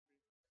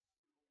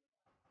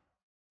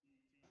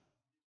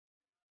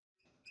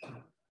All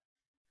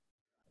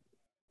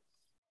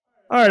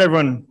right,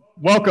 everyone,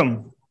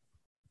 welcome.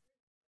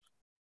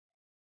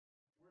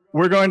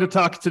 We're going to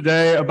talk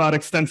today about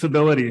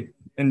extensibility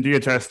in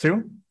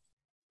DHIS2.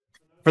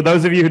 For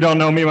those of you who don't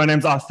know me, my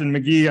name's Austin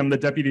McGee. I'm the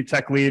Deputy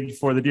Tech Lead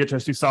for the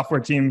DHIS2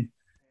 software team,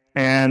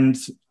 and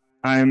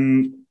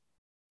I'm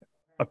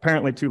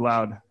apparently too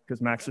loud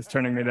because Max is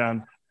turning me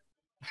down.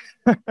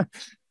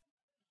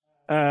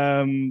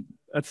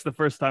 That's the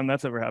first time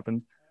that's ever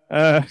happened.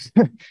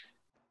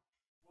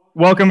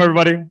 Welcome,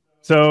 everybody.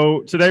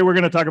 So today we're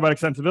going to talk about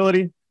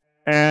extensibility,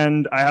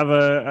 and I have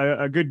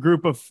a good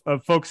group of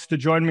folks to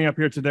join me up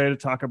here today to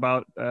talk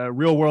about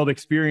real-world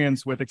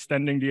experience with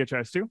extending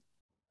DHIS2.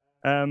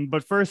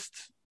 But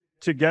first,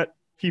 to get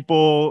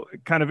people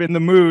kind of in the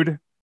mood,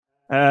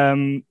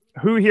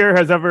 who here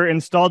has ever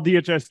installed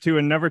DHIS2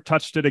 and never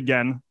touched it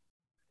again,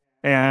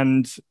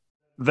 and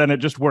then it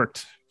just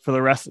worked for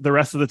the rest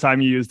of the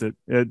time you used it?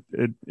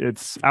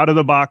 It's out of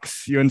the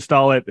box. You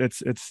install it.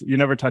 You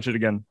never touch it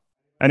again.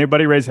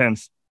 Anybody raise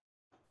hands?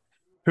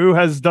 Who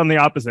has done the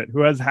opposite?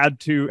 Who has had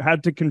to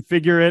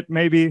configure it,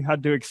 maybe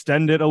had to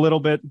extend it a little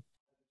bit,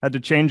 had to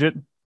change it?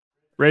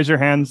 Raise your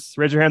hands.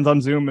 Raise your hands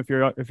on Zoom if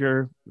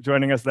you're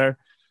joining us there.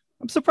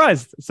 I'm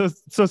surprised.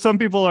 So some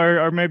people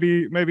are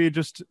maybe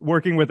just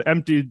working with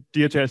empty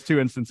DHIS2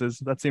 instances.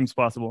 That seems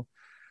possible.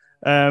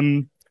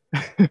 Maybe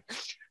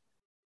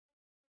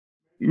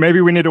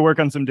we need to work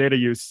on some data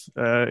use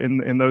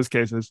in those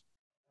cases.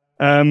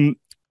 But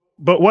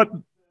what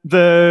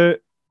the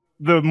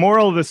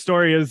moral of the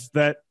story is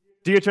that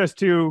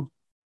DHIS2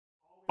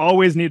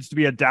 always needs to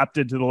be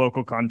adapted to the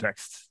local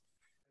context.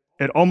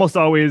 It almost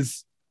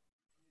always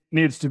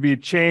needs to be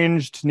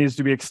changed, needs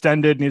to be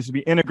extended, needs to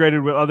be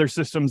integrated with other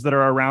systems that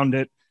are around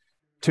it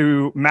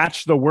to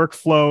match the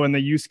workflow and the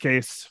use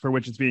case for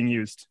which it's being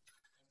used.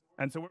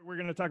 And so what we're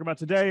going to talk about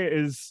today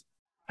is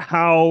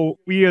how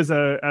we as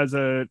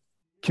a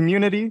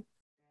community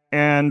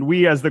and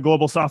we as the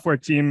global software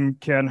team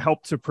can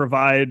help to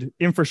provide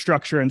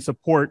infrastructure and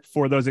support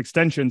for those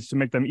extensions to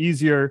make them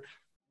easier,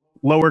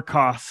 lower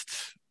cost,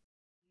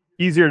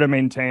 easier to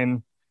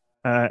maintain,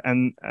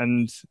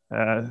 and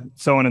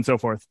so on and so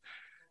forth.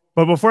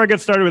 But before I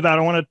get started with that,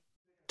 I want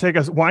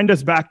to wind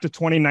us back to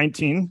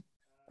 2019,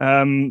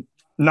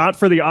 not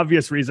for the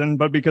obvious reason,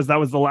 but because that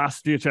was the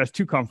last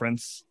DHIS2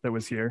 conference that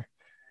was here,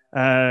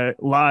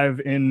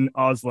 live in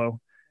Oslo.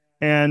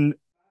 And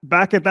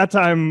back at that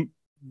time,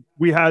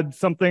 we had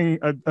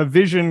a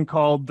vision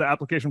called the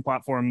application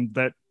platform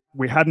that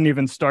we hadn't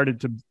even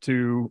started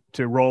to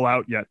roll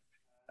out yet.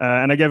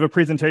 And I gave a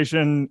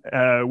presentation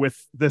with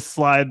this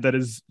slide that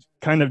is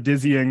kind of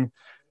dizzying,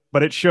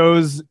 but it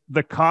shows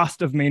the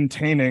cost of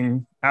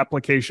maintaining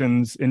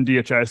applications in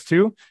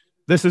DHIS2.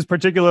 This is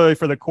particularly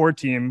for the core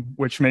team,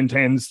 which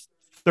maintains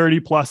 30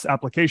 plus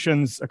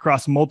applications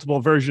across multiple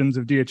versions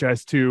of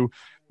DHIS2,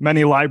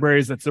 many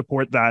libraries that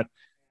support that.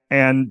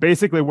 And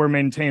basically, we're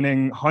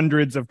maintaining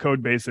hundreds of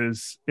code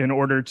bases in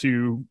order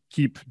to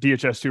keep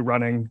DHIS2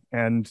 running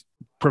and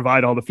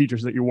provide all the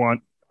features that you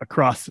want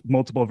across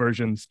multiple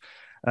versions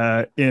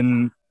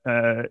in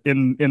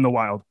the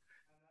wild.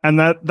 And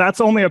that's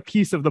only a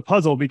piece of the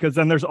puzzle, because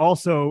then there's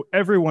also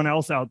everyone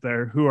else out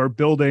there who are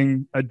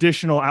building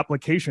additional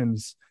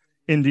applications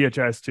in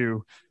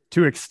DHIS2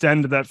 to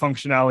extend that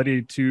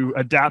functionality, to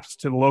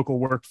adapt to the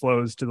local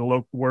workflows, to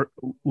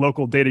the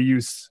local data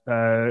use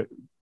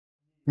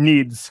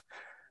needs.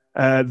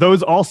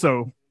 Those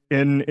also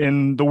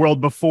in the world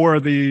before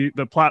the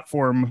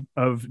platform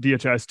of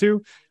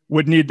DHIS2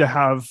 would need to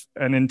have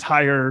an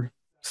entire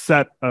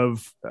set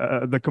of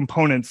the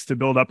components to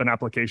build up an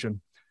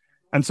application.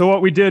 And so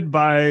what we did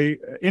by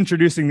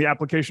introducing the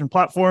application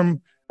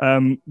platform,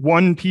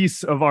 one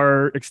piece of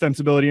our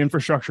extensibility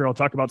infrastructure, I'll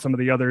talk about some of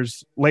the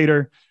others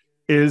later,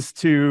 is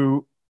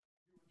to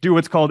do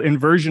what's called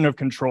inversion of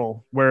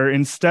control, where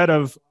instead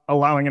of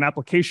allowing an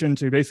application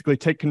to basically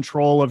take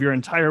control of your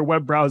entire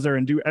web browser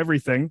and do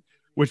everything,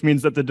 which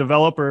means that the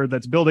developer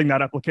that's building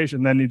that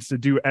application then needs to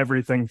do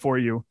everything for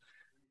you,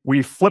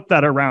 we flip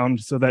that around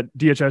so that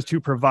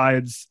DHIS2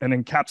 provides an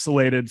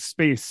encapsulated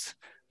space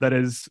that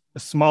is a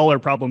smaller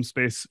problem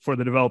space for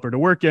the developer to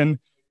work in,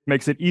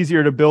 makes it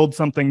easier to build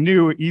something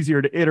new,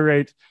 easier to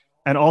iterate,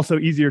 and also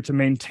easier to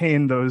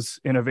maintain those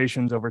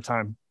innovations over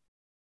time.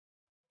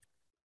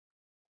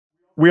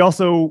 We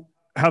also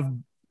have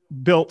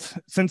built,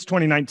 since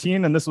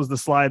 2019, and this was the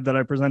slide that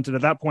I presented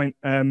at that point,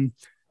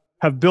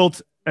 have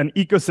built an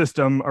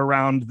ecosystem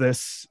around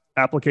this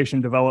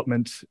application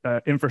development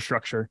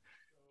infrastructure.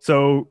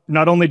 So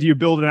not only do you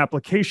build an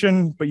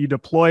application, but you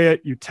deploy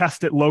it, you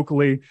test it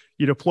locally,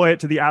 you deploy it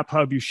to the App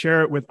Hub, you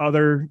share it with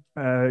other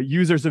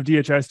users of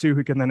DHIS2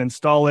 who can then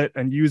install it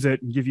and use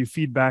it and give you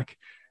feedback.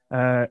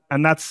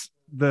 And that's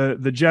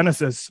the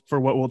genesis for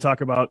what we'll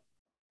talk about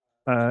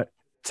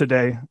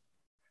today.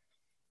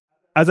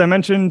 As I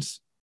mentioned,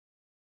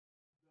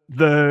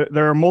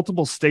 there are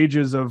multiple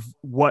stages of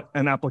what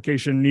an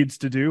application needs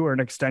to do or an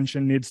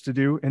extension needs to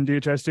do in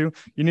DHIS2.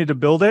 You need to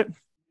build it.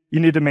 You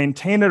need to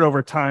maintain it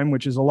over time,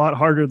 which is a lot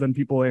harder than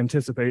people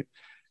anticipate.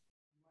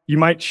 you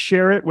might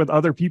share it with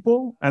other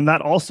people, and that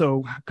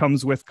also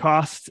comes with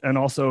costs and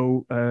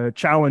also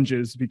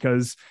challenges,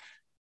 because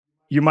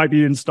you might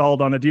be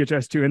installed on a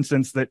DHIS2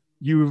 instance that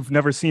you've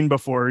never seen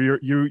before.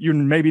 You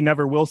maybe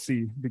never will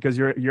see, because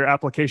your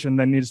application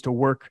then needs to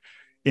work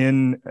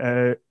in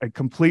a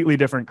completely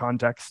different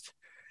context.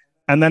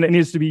 And then it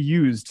needs to be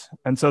used.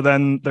 And so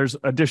then there's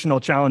additional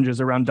challenges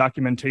around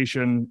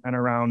documentation and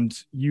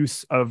around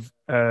use of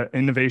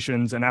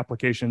innovations and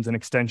applications and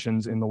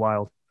extensions in the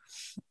wild.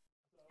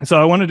 So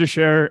I wanted to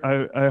share,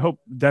 I hope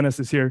Dennis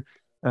is here.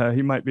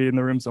 He might be in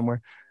the room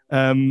somewhere.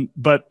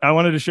 But I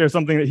wanted to share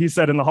something that he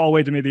said in the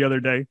hallway to me the other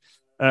day,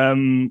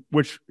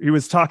 which he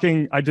was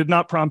talking, I did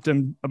not prompt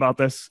him about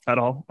this at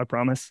all, I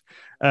promise.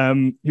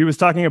 He was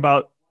talking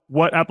about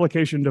what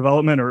application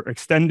development or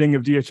extending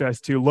of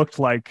DHIS2 looked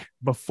like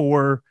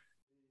before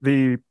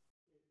the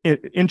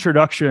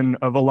introduction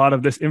of a lot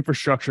of this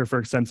infrastructure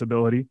for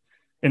extensibility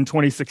in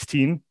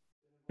 2016.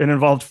 It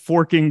involved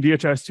forking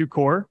DHIS2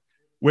 core,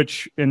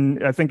 which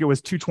I think it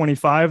was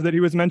 225 that he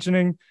was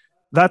mentioning.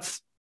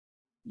 That's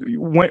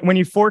when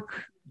you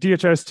fork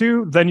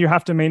DHIS2, then you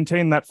have to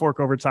maintain that fork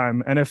over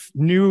time. And if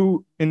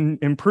new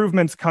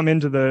improvements come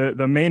into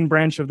the main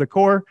branch of the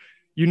core,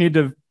 you need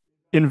to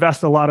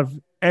invest a lot of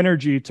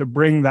energy to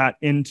bring that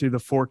into the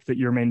fork that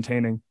you're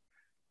maintaining.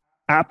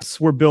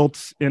 Apps were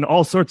built in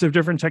all sorts of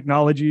different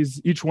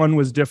technologies. Each one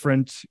was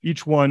different.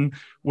 Each one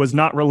was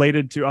not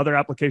related to other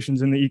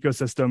applications in the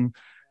ecosystem.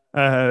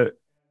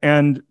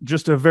 And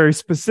just a very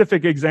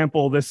specific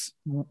example, this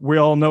we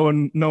all know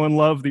and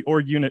love the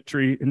org unit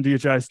tree in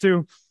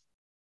DHIS2.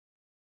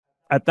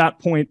 At that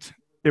point,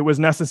 it was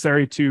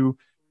necessary to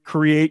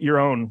create your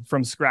own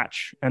from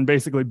scratch and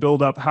basically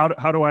build up how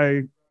do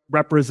I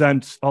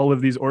represent all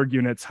of these org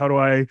units? How do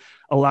I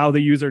allow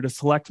the user to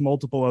select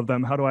multiple of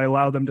them? How do I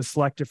allow them to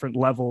select different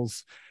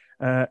levels?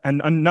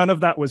 And none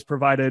of that was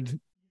provided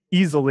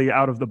easily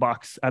out of the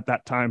box at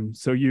that time.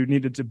 So you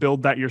needed to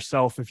build that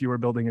yourself if you were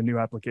building a new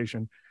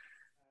application.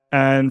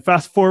 And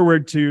fast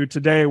forward to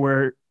today,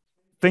 where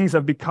things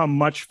have become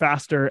much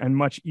faster and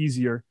much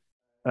easier,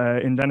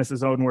 in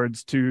Dennis's own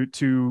words,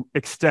 to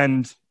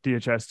extend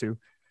DHIS2.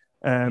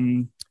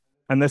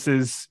 And this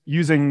is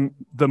using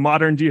the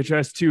modern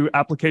DHIS2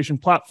 application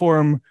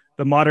platform,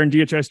 the modern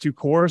DHIS2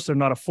 core, so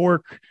not a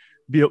fork,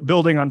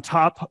 building on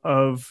top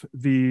of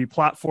the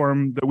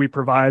platform that we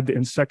provide, the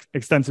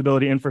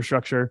extensibility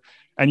infrastructure,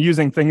 and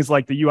using things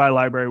like the UI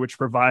library, which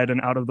provide an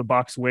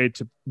out-of-the-box way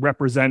to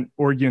represent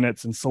org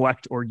units and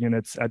select org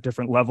units at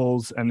different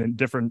levels and in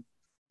different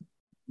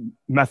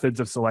methods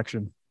of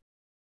selection.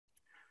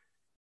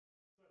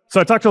 So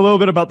I talked a little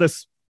bit about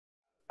this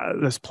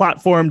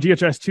platform,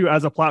 DHIS2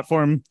 as a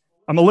platform.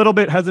 I'm a little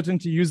bit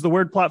hesitant to use the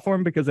word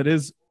platform because it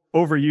is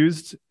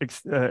overused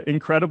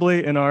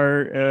incredibly in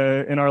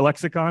our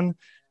lexicon,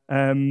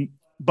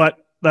 but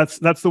that's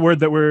the word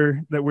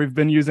that we've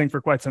been using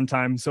for quite some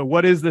time. So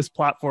what is this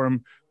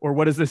platform, or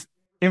what is this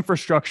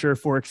infrastructure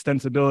for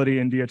extensibility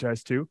in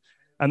DHIS2?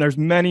 And there's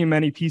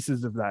many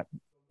pieces of that.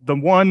 The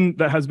one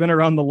that has been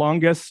around the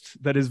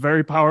longest, that is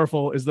very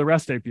powerful, is the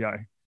REST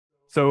API.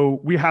 So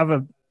we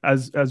have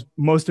as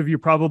most of you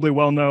probably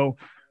well know,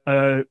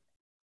 a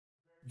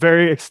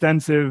very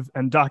extensive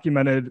and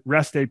documented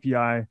REST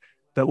API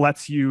that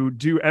lets you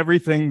do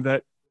everything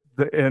that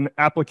an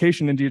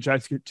application in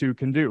DHIS2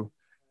 can do.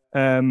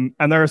 And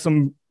there are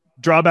some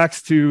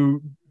drawbacks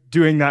to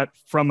doing that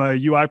from a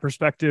UI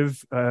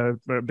perspective,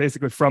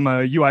 basically from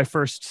a UI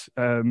first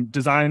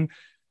design.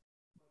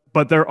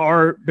 But there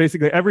are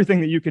basically everything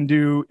that you can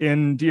do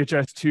in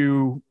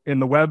DHIS2 in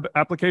the web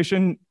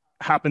application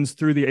happens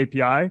through the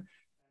API.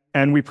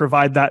 And we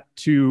provide that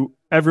to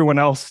everyone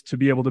else to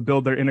be able to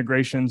build their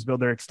integrations, build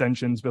their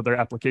extensions, build their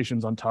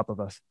applications on top of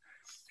us.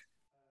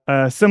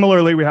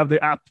 Similarly, we have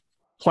the app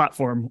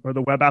platform, or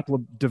the web app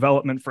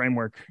development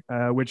framework,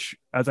 which,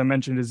 as I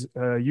mentioned, is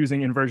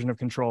using inversion of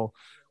control.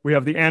 We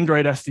have the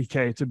Android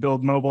SDK to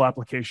build mobile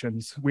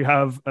applications. We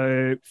have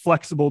a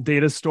flexible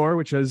data store,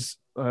 which, as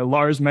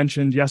Lars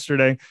mentioned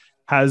yesterday,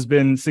 has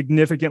been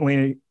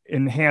significantly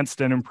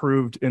enhanced and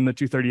improved in the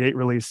 238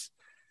 release.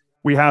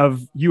 We have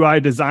UI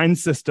design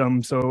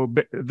system. So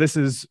this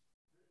is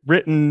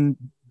written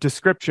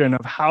description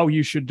of how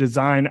you should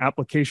design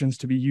applications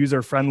to be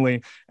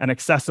user-friendly and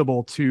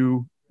accessible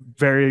to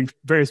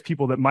various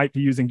people that might be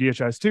using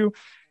DHIS2.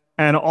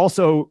 And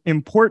also,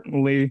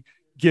 importantly,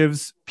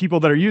 gives people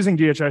that are using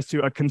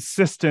DHIS2 a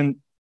consistent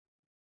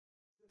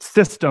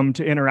system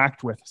to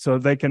interact with, so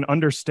they can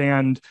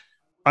understand,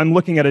 I'm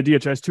looking at a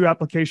DHIS2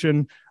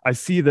 application, I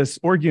see this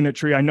org unit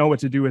tree, I know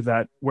what to do with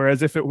that.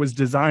 Whereas if it was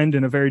designed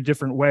in a very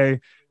different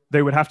way,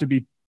 they would have to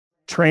be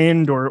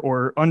trained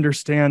or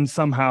understand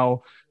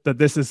somehow that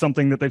this is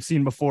something that they've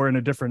seen before in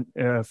a different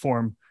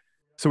form.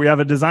 So we have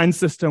a design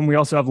system. We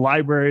also have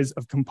libraries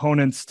of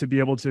components to be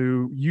able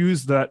to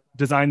use that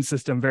design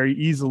system very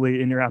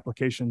easily in your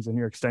applications and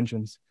your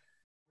extensions.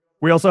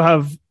 We also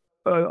have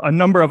a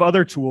number of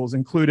other tools,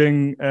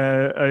 including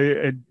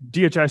a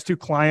DHIS2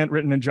 client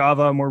written in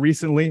Java more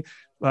recently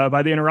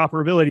by the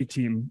interoperability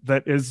team.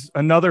 That is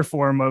another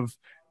form of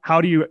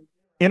how do you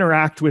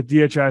interact with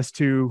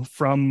DHIS2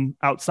 from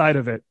outside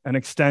of it and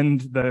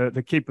extend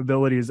the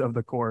capabilities of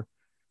the core.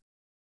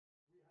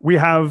 We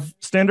have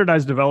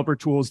standardized developer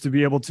tools to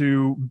be able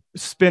to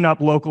spin up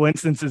local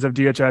instances of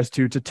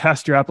DHIS2 to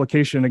test your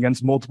application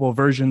against multiple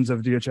versions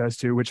of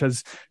DHIS2, which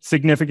has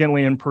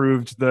significantly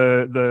improved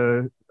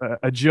the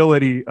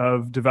agility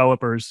of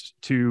developers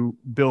to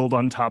build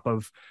on top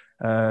of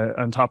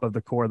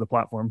the core of the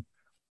platform.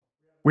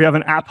 We have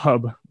an app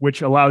hub,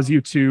 which allows you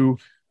to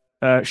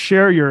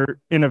share your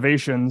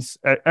innovations,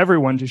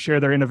 everyone to share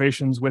their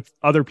innovations with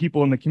other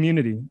people in the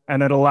community.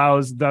 And it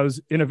allows those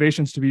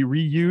innovations to be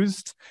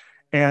reused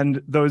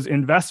and those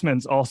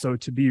investments also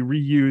to be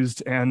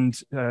reused and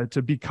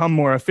to become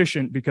more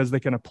efficient because they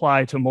can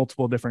apply to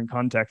multiple different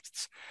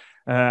contexts.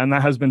 And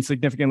that has been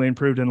significantly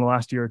improved in the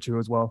last year or two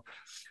as well.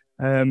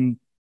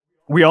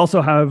 We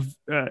also have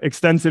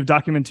extensive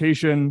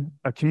documentation,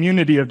 a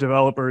community of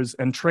developers,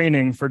 and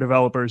training for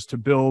developers to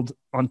build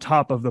on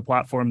top of the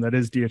platform that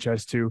is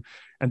DHIS2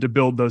 and to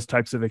build those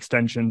types of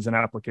extensions and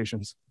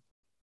applications.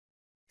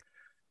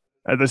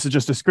 This is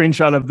just a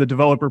screenshot of the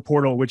developer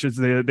portal, which is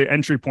the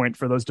entry point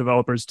for those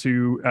developers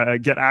to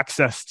get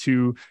access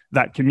to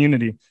that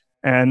community.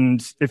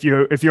 And if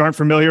you aren't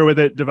familiar with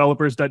it,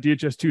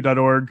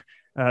 developers.dhis2.org.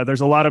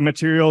 There's a lot of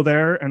material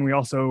there, and we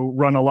also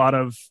run a lot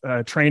of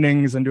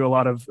trainings and do a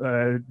lot of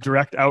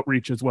direct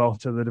outreach as well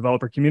to the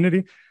developer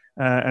community.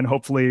 And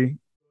hopefully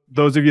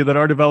those of you that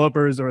are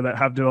developers or that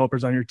have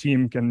developers on your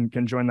team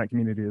can join that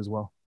community as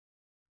well.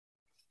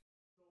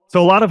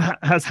 So a lot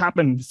has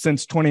happened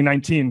since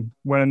 2019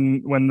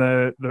 when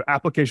the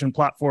application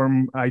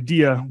platform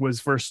idea was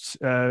first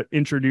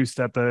introduced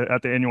at the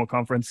annual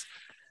conference.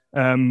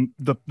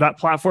 That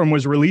platform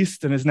was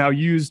released and is now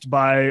used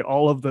by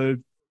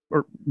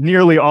or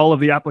nearly all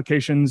of the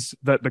applications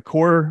that the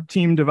core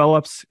team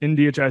develops in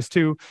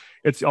DHIS2.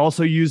 It's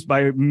also used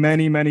by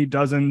many, many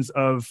dozens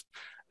of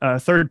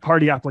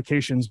third-party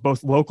applications,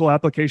 both local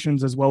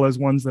applications as well as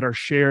ones that are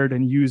shared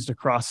and used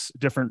across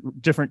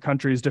different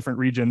countries, different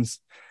regions.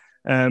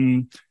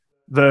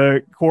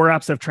 The core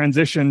apps have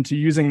transitioned to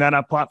using that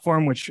app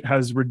platform, which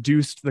has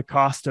reduced the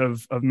cost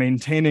of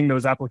maintaining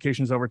those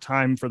applications over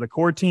time for the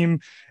core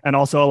team, and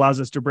also allows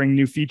us to bring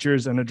new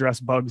features and address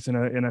bugs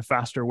in a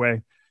faster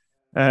way.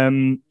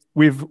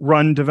 We've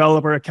run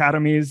developer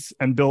academies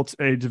and built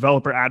a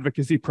developer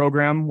advocacy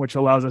program, which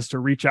allows us to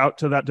reach out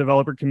to that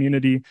developer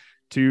community,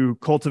 to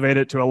cultivate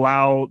it, to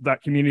allow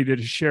that community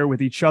to share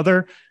with each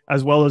other,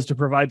 as well as to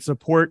provide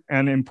support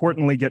and,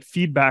 importantly, get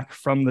feedback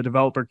from the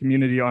developer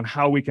community on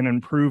how we can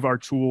improve our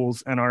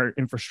tools and our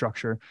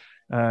infrastructure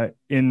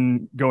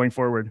in going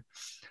forward.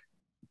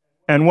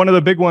 And one of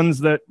the big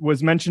ones that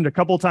was mentioned a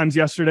couple times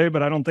yesterday,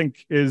 but I don't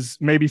think is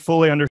maybe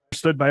fully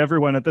understood by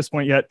everyone at this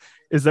point yet,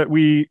 is that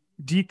we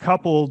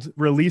decoupled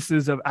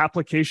releases of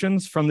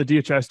applications from the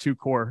DHIS2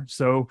 core.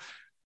 So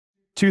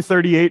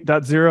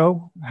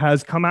 238.0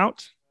 has come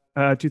out.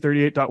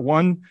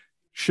 238.1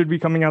 should be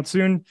coming out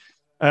soon.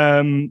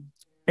 And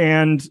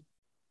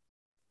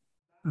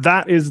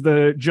that is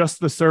just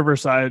the server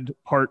side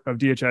part of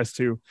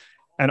DHIS2.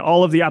 And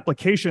all of the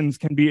applications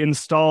can be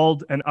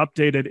installed and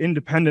updated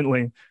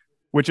independently,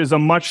 which is a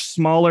much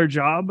smaller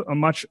job, a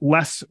much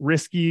less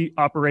risky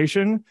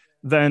operation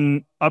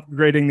than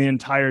upgrading the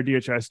entire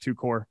DHIS2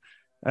 core.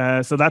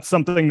 So that's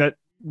something that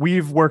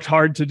we've worked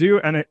hard to do.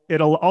 And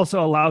it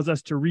also allows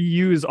us to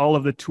reuse all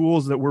of the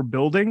tools that we're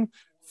building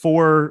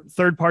for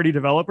third-party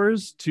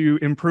developers to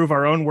improve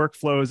our own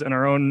workflows and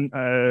our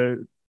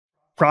own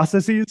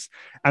processes.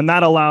 And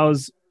that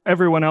allows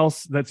everyone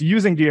else that's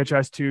using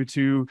DHIS2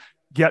 to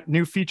get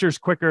new features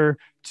quicker,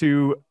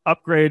 to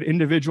upgrade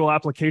individual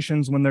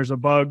applications when there's a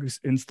bug,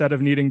 instead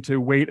of needing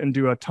to wait and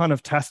do a ton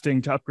of testing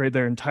to upgrade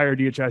their entire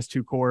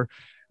DHIS2 core,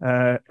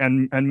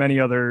 and many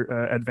other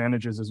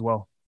advantages as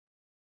well.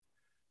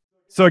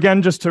 So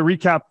again, just to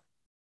recap,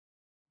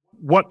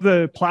 what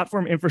the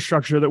platform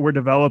infrastructure that we're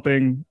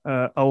developing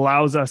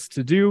allows us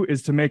to do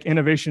is to make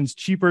innovations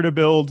cheaper to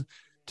build,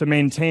 to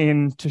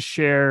maintain, to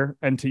share,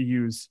 and to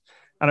use.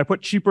 And I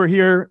put cheaper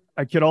here.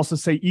 I could also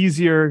say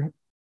easier.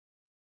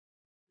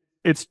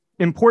 It's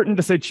important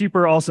to say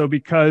cheaper also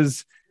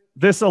because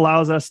this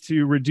allows us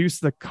to reduce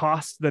the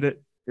cost that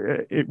it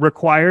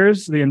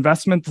requires, the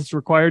investment that's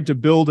required to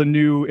build a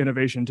new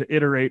innovation, to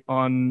iterate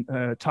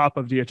on top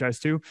of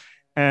DHIS2,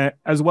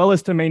 as well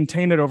as to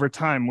maintain it over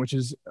time, which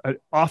is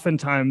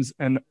oftentimes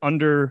an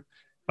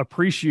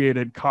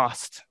underappreciated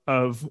cost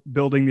of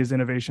building these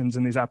innovations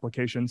and these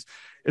applications,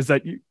 is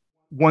that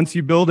once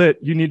you build it,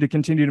 you need to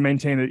continue to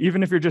maintain it,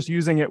 even if you're just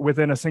using it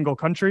within a single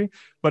country,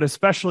 but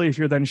especially if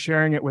you're then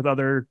sharing it with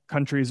other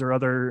countries or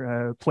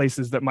other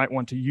places that might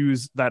want to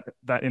use that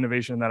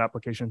innovation, that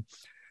application.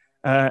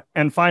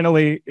 And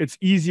finally, it's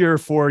easier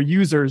for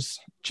users,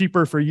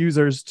 cheaper for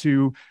users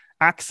to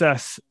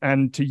access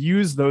and to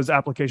use those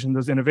applications,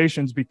 those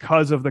innovations,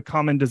 because of the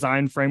common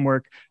design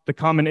framework, the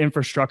common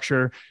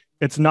infrastructure.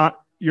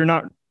 You're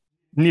not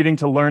needing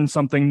to learn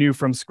something new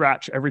from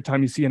scratch every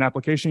time you see an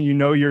application. You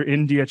know you're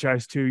in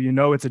DHIS2, you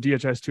know it's a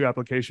DHIS2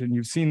 application,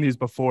 you've seen these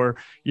before,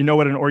 you know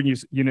what an org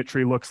unit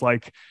tree looks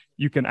like.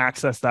 You can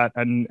access that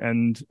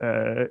and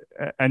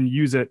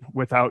use it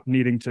without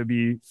needing to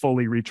be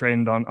fully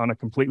retrained on a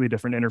completely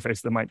different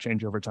interface that might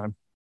change over time.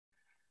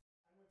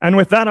 And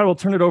with that, I will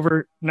turn it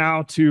over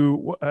now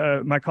to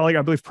my colleague,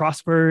 I believe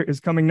Prosper is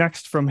coming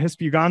next from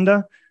HISP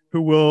Uganda,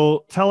 who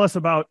will tell us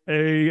about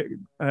a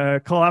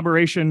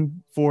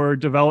collaboration for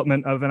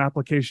development of an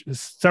application,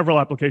 several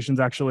applications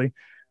actually,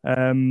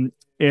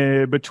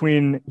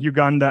 between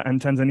Uganda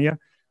and Tanzania.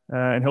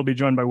 And he'll be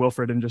joined by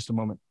Wilfred in just a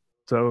moment.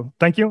 So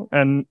thank you,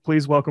 and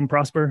please welcome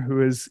Prosper,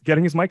 who is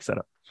getting his mic set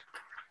up.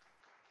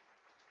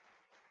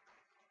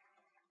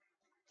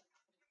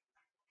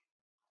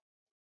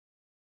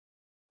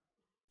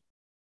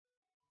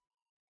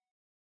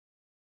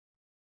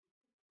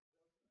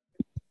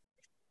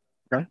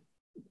 Okay.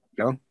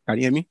 Hello, can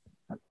you hear me?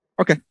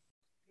 Okay.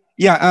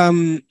 Yeah.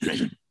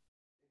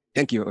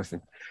 Thank you,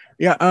 Austin.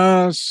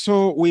 Yeah.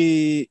 So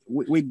we're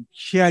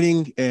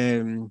sharing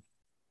an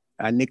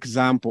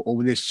example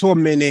of the so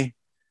many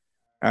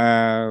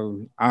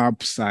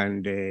apps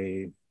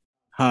and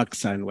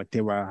hacks and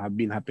whatever have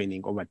been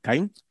happening over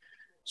time.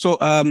 So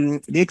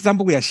the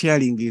example we are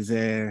sharing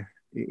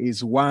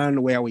is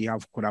one where we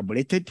have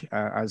collaborated,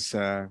 as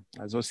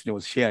Austin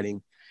was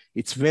sharing.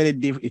 It's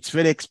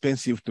very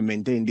expensive to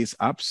maintain these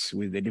apps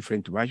with the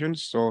different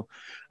versions. So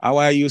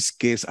our use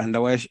case and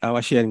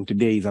our sharing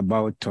today is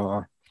about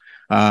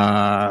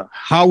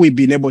how we've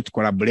been able to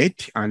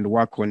collaborate and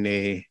work on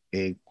a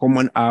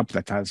common app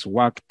that has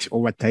worked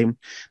over time,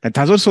 that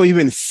has also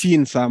even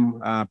seen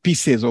some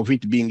pieces of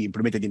it being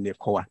implemented in the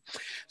core.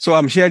 So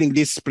I'm sharing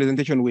this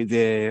presentation with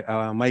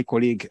my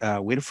colleague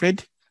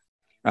Wilfred,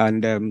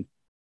 and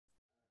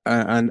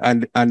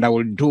I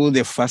will do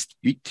the first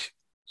bit.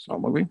 So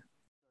maybe.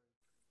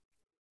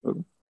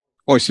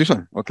 Oh, it's this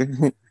one. Okay.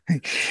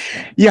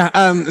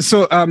 Yeah.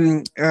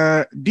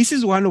 This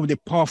is one of the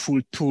powerful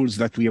tools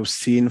that we have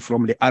seen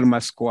from the ALMA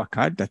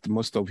scorecard that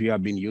most of you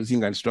have been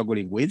using and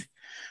struggling with.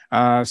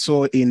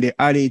 So in the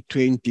early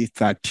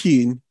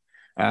 2013,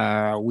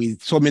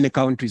 with so many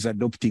countries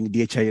adopting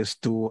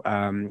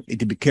DHIS2,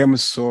 it became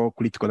so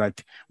critical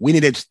that we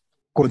needed to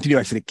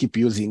continuously keep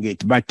using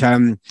it. But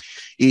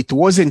it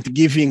wasn't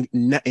giving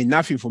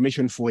enough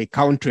information for a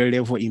country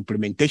level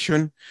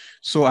implementation.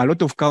 So a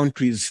lot of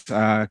countries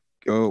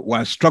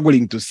were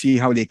struggling to see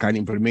how they can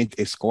implement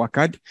a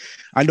scorecard,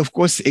 and of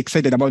course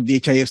excited about the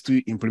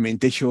DHIS2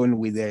 implementation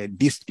with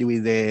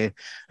the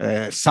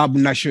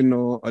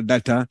sub-national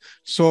data.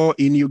 So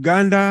in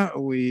Uganda,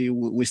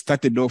 we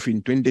started off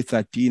in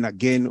 2013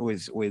 again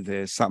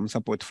with some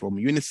support from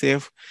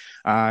UNICEF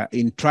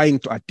in trying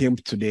to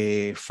attempt to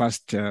the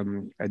first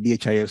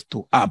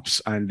DHIS2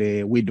 apps,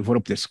 and we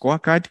developed a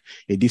scorecard,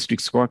 a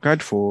district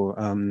scorecard for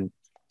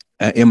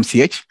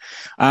MCH.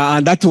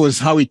 And that was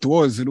how it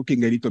was,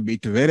 looking a little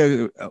bit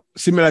very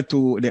similar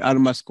to the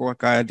ALMA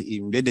scorecard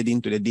embedded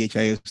into the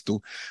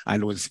DHIS2,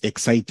 and was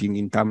exciting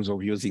in terms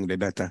of using the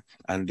data.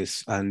 And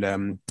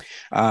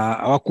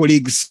our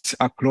colleagues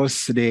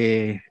across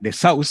the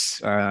South,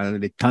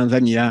 the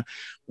Tanzania,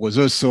 was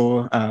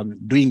also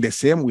doing the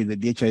same with the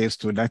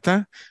DHIS2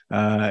 data,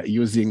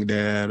 using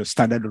the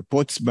standard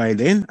reports by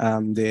then.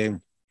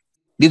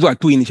 These were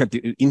two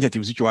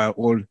initiatives which were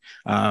all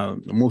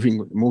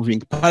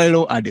moving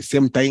parallel at the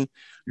same time,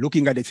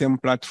 looking at the same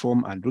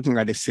platform and looking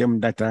at the same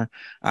data.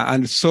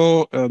 And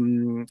so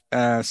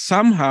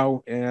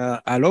somehow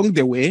along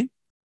the way,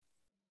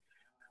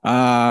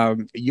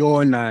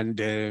 John and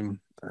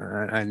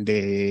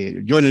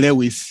John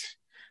Lewis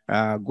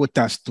got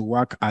us to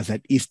work as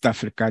an East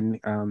African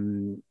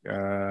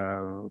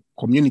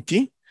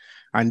community.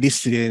 And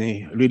this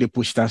really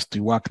pushed us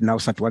to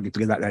start working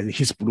together as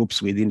HISP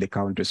groups within the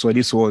country. So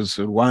this was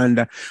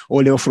Rwanda,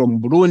 all the way from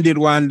Burundi,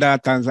 Rwanda,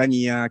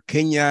 Tanzania,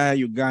 Kenya,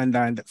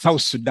 Uganda, and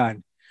South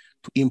Sudan,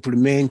 to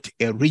implement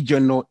a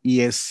regional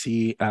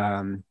ESC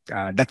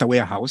data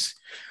warehouse.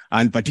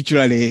 And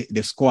particularly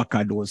the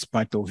scorecard was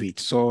part of it.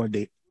 So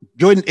the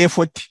joint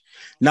effort,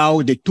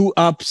 now the two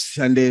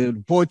apps and the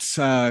reports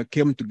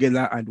came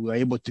together, and we were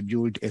able to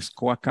build a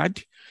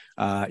scorecard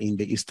in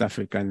the East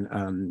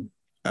African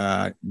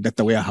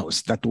data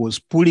warehouse that was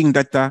pulling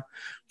data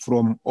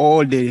from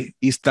all the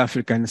East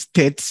African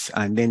states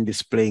and then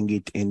displaying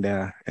it in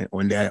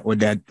on the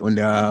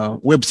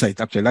website.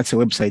 Actually, that's a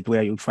website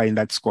where you'll find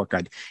that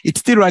scorecard.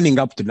 It's still running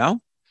up to now.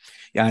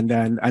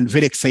 And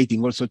very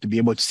exciting also to be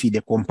able to see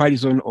the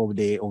comparison of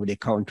the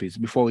countries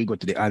before we go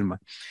to the ALMA.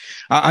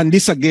 And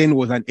this again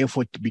was an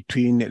effort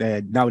between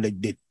now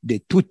the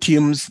two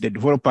teams, the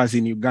developers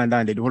in Uganda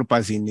and the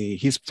developers in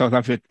HISP South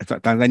Africa,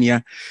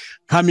 Tanzania,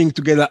 coming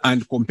together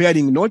and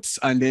comparing notes,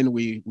 and then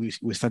we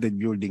started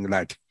building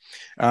that.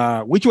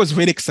 Which was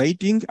very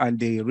exciting, and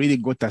they really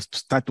got us to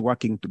start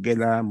working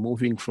together,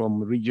 moving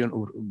from region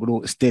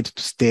or state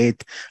to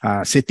state,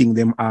 setting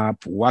them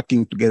up,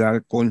 working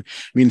together,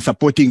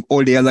 supporting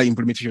all the other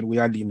implementation we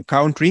had in the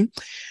country.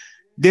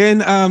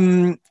 Then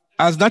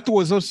as that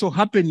was also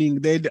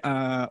happening, then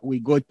we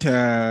got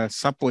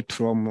support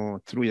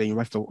from through the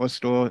University of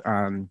Oslo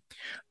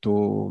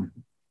to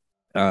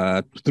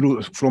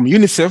from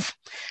UNICEF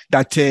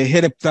that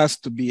helped us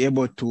to be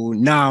able to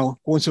now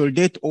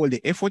consolidate all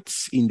the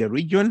efforts in the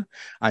region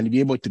and be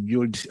able to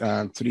build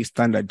 3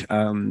 standard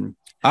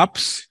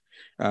apps,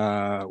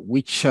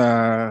 which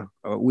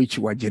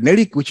were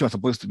generic, which were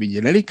supposed to be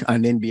generic,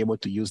 and then be able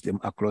to use them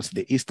across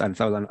the East and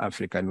Southern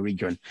African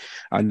region.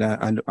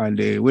 And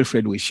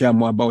Wilfred will share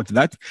more about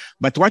that.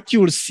 But what you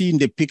will see in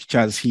the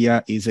pictures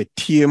here is a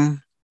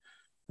team.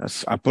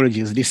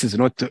 Apologies, this is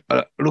not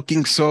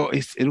looking so,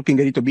 it's looking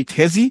a little bit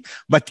hazy,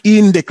 but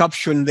in the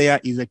caption there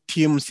is a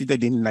team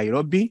seated in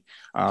Nairobi,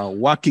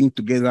 working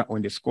together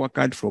on the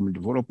scorecard from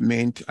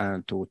development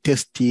to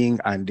testing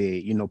and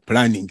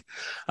planning.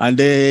 And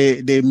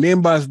the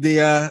members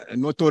there,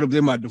 not all of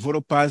them are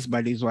developers,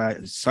 but these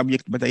were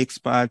subject matter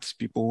experts,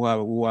 people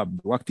who have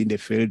worked in the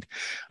field.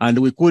 And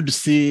we could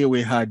see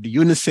we had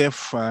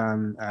UNICEF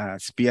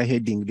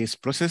spearheading this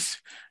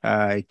process.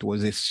 It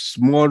was a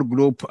small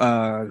group,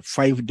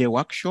 5-day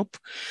workshop.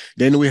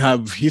 Then we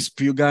have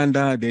HISP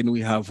Uganda. Then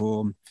we have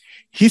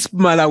HISP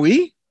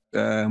Malawi.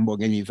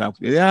 Mbogeni is up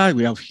there.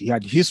 We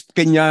had HISP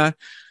Kenya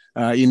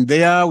in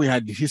there. We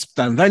had HISP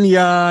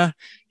Tanzania,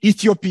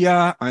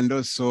 Ethiopia, and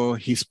also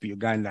HISP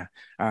Uganda.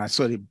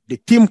 So the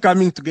team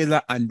coming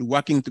together and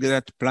working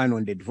together to plan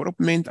on the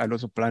development and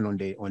also plan on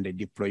the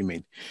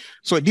deployment.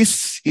 So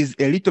this is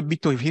a little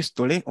bit of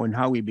history on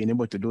how we've been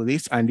able to do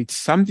this. And it's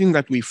something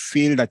that we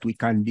feel that we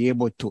can be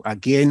able to,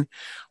 again,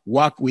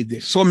 work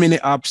with so many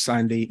apps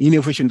and the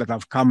innovation that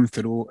have come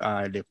through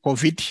the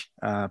COVID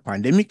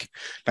pandemic,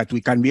 that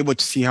we can be able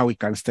to see how we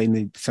can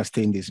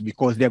sustain this,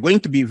 because they're going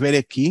to be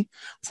very key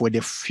for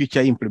the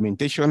future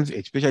implementations,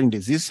 especially in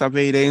disease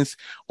surveillance,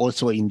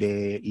 also in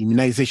the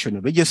immunization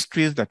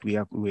registries that we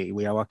are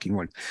working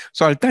on.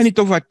 So I'll turn it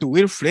over to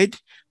Wilfred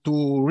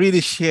to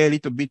really share a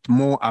little bit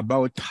more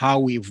about how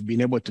we've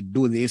been able to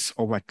do this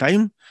over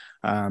time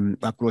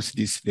across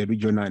the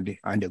region and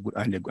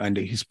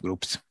the HISP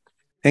groups.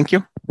 Thank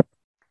you.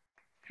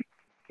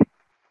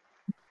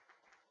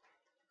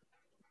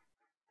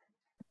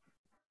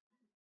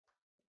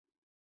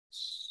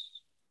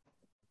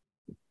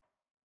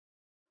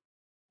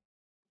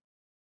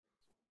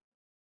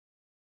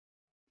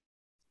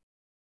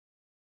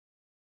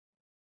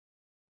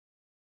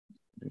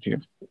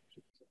 Here.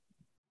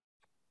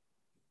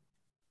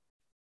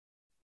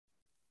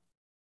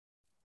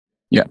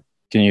 Yeah,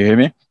 can you hear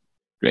me?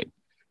 Great.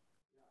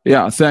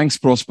 Yeah, thanks,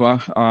 Prosper,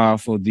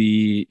 for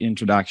the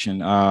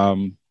introduction.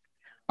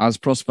 As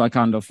Prosper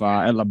kind of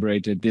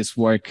elaborated, this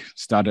work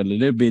started a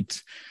little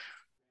bit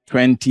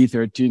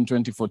 2013,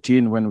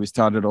 2014, when we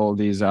started all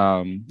these,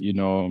 work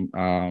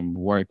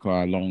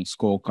along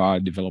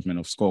scorecard, development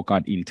of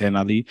scorecard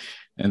internally.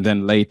 And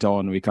then later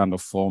on, we kind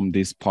of formed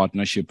this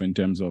partnership in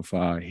terms of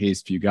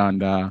HISP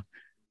Uganda,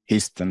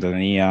 HISP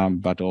Tanzania,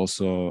 but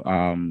also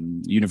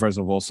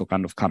Universal also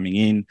kind of coming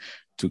in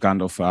to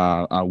kind of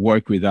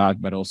work with that,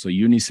 but also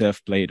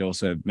UNICEF played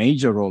also a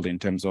major role in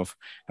terms of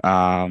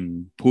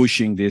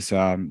pushing this,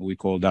 we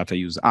call data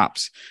use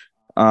apps.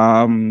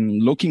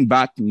 Looking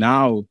back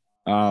now,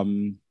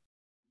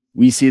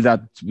 we see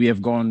that we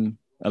have gone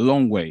a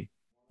long way,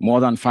 more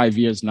than 5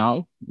 years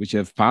now, which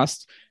have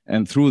passed.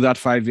 And through that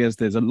 5 years,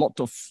 there's a lot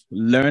of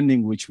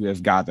learning which we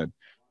have gathered.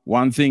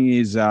 One thing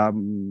is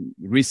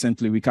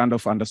recently we kind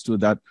of understood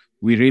that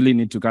we really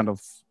need to kind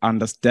of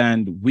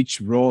understand which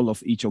role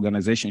of each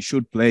organization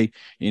should play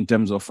in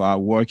terms of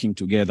working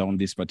together on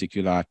this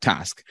particular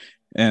task.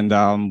 And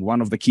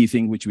one of the key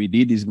things which we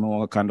did is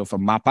more kind of a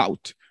map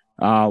out.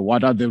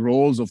 What are the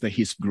roles of the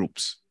HISP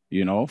groups?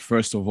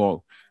 First of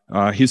all,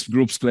 HISP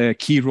groups play a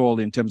key role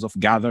in terms of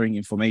gathering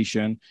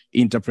information,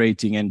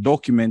 interpreting and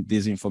document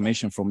this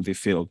information from the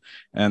field.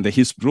 And the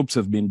HISP groups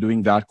have been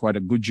doing that quite a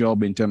good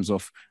job in terms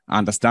of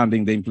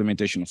understanding the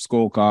implementation of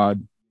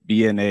scorecard,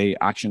 BNA,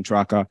 action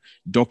tracker,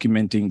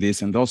 documenting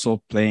this, and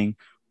also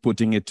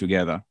putting it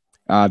together.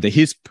 The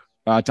HISP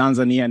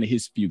Tanzania and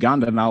HISP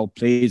Uganda now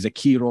plays a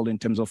key role in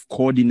terms of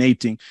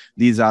coordinating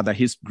these other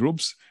HISP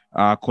groups,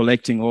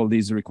 collecting all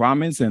these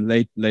requirements, and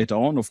later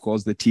on, of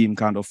course, the team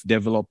kind of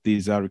develop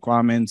these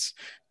requirements,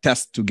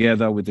 test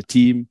together with the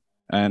team,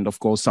 and of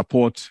course,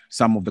 support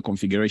some of the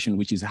configuration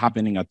which is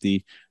happening at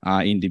the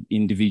in the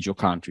individual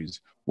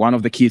countries. One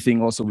of the key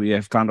things also we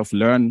have kind of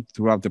learned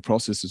throughout the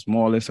process is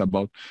more or less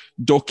about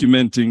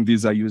documenting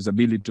this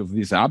usability of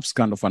these apps,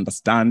 kind of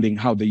understanding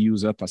how the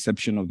user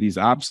perception of these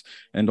apps,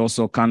 and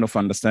also kind of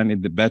understanding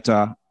the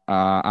better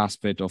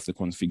aspect of the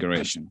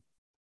configuration.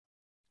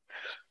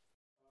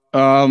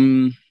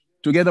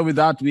 Together with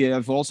that, we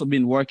have also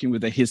been working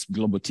with the HISP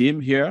global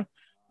team here.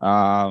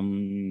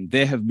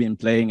 They have been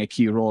playing a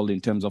key role in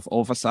terms of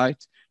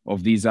oversight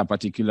of these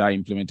particular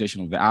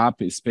implementation of the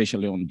app,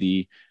 especially on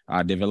the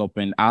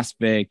development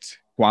aspect,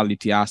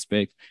 quality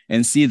aspect,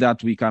 and see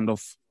that we kind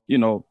of,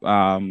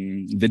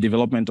 the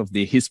development of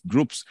the HISP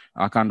groups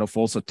are kind of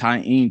also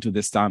tying into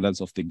the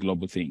standards of the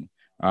global thing,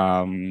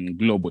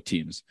 global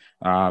teams.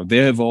 They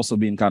have also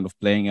been kind of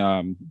playing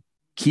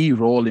key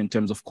role in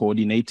terms of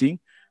coordination,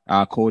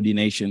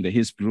 the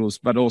HISP groups,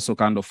 but also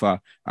kind of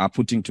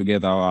putting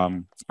together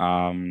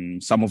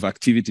some of the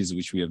activities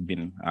which we have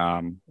been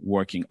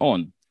working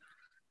on.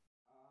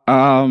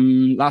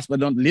 Last but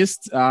not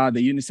least,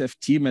 the UNICEF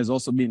team has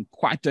also been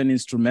quite an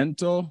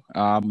instrumental.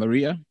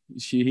 Maria,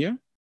 is she here?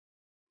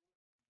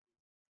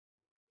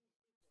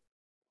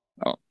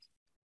 Oh,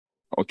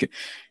 okay.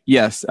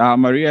 Yes,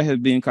 Maria has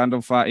been kind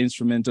of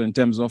instrumental in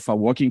terms of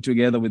working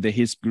together with the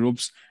HISP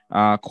groups,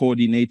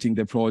 coordinating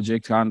the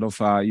project, kind of,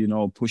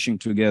 pushing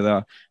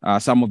together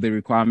some of the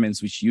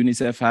requirements which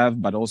UNICEF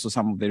have, but also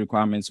some of the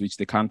requirements which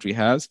the country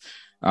has.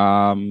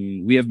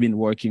 We have been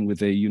working with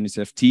the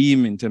UNICEF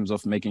team in terms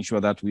of making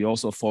sure that we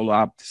also follow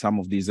up some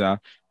of these,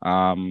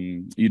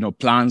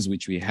 plans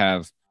which we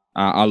have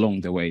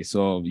along the way.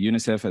 So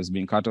UNICEF has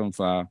been kind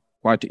of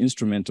quite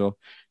instrumental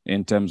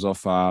in terms of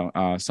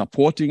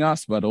supporting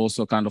us, but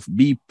also kind of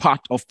be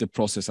part of the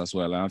process as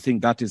well. And I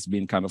think that has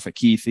been kind of a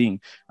key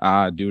thing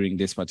during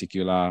this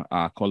particular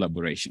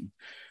collaboration.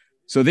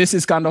 So this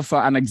is kind of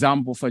an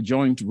example of a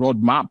joint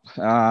roadmap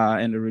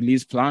and a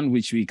release plan,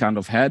 which we kind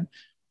of had.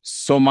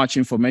 So much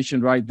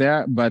information right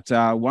there. But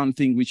one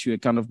thing which we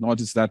kind of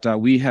noticed that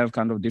we have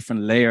kind of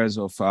different layers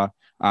of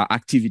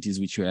activities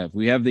which we have.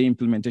 We have the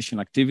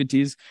implementation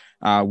activities,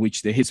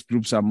 which the HISP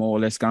groups are more or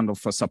less kind of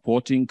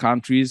supporting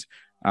countries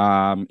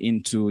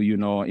into,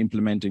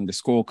 implementing the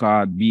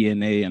scorecard,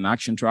 BNA, and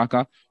action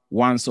tracker.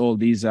 Once all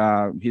these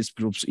HISP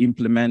groups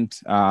implement,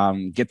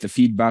 get the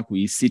feedback,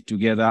 we sit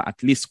together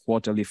at least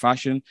quarterly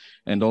fashion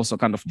and also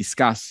kind of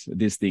discuss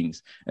these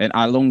things. And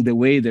along the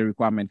way, the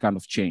requirement kind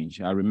of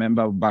changed. I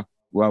remember back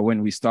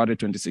when we started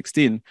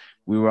 2016,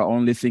 we were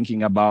only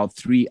thinking about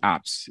 3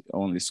 apps,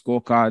 only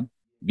scorecard,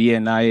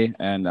 BNI,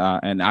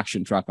 and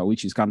action tracker,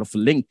 which is kind of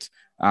linked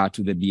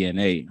to the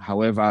BNA.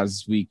 However,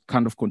 as we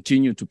kind of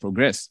continue to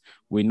progress,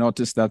 we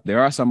noticed that there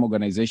are some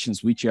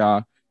organizations which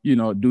are,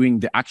 doing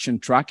the action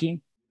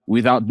tracking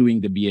without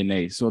doing the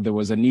BNA. So there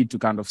was a need to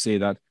kind of say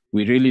that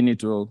we really need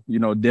to,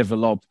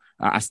 develop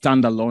a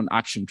standalone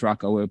action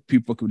tracker where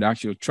people could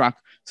actually track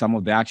some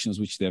of the actions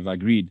which they've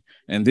agreed.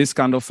 And this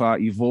kind of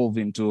evolved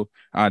into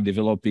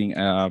developing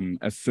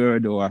a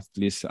third or at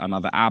least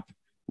another app,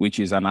 which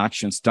is an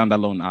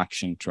standalone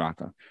action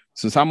tracker.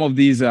 So some of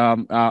these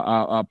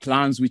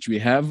plans which we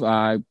have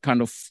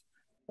kind of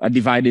are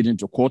divided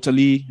into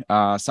quarterly,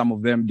 some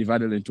of them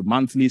divided into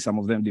monthly, some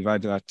of them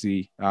divided at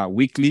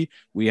weekly.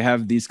 We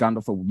have these kind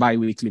of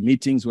bi-weekly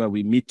meetings where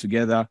we meet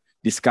together,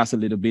 discuss a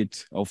little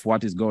bit of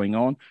what is going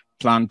on,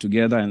 plan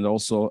together, and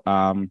also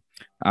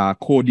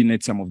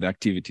coordinate some of the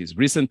activities.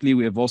 Recently,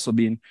 we have also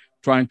been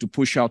trying to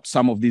push out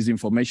some of this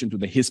information to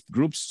the HISP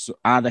groups, so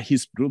other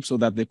HISP groups, so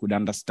that they could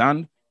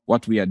understand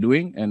what we are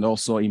doing and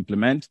also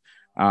implement.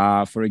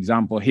 For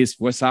example, HISP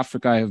West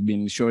Africa have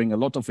been showing a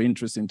lot of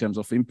interest in terms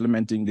of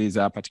implementing these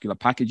particular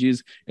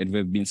packages, and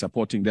we've been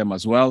supporting them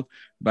as well.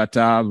 But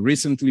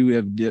recently we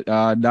have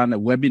done a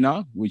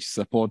webinar, which is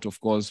support, of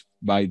course,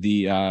 by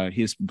the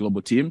HISP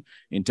global team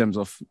in terms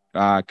of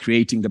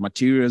creating the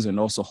materials and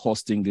also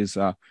hosting this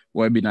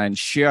webinar and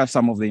share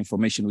some of the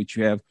information which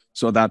we have,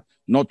 so that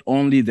not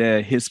only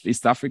the HISP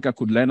East Africa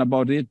could learn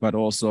about it, but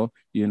also,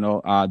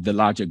 the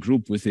larger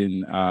group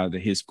within the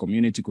HISP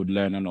community could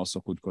learn and also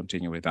could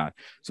continue with that.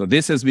 So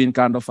this has been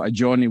kind of a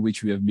journey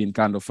which we have been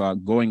kind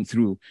of going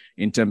through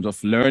in terms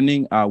of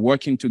learning,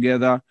 working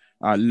together,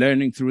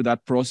 learning through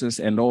that process,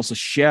 and also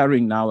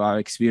sharing now our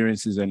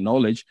experiences and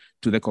knowledge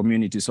to the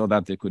community so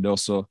that they could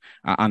also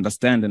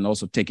understand and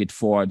also take it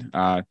forward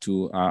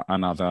to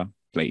another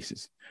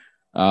places.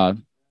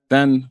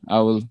 Then I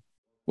will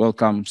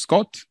welcome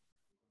Scott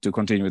to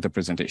continue with the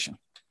presentation.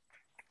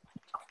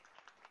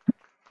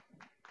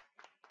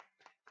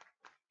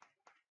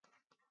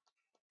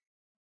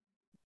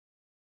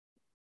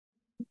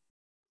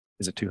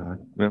 Is it too high?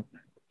 No,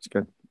 it's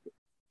good.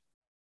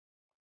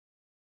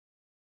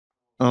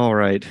 All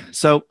right.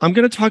 So I'm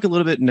going to talk a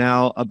little bit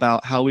now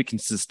about how we can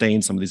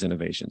sustain some of these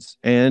innovations.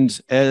 And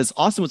as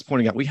Austin was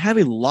pointing out, we have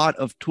a lot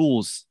of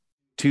tools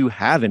to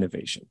have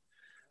innovation,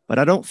 but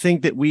I don't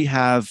think that we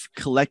have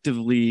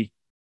collectively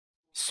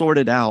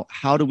sorted out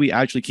how do we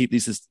actually keep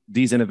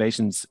these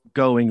innovations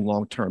going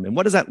long term. And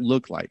what does that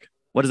look like?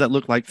 What does that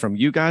look like from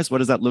you guys? What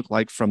does that look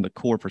like from the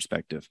core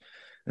perspective?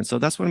 And so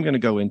that's what I'm going to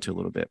go into a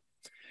little bit.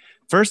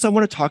 First, I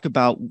want to talk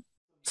about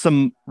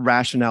some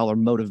rationale or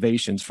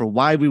motivations for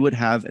why we would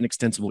have an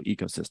extensible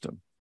ecosystem.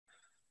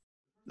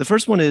 The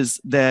first one is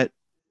that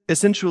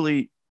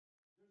essentially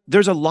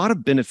there's a lot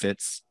of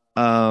benefits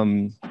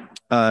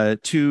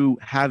to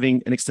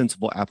having an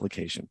extensible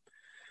application.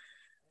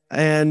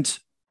 And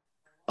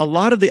a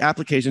lot of the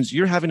applications,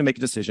 you're having to make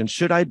a decision,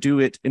 should I do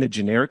it in a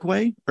generic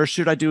way or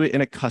should I do it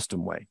in a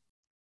custom way?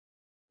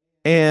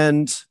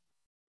 And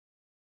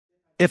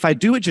if I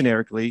do it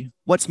generically,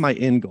 what's my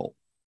end goal,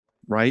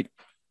 right?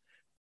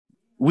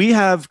 We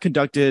have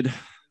conducted,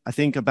 I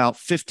think, about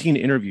 15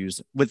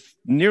 interviews with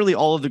nearly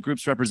all of the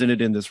groups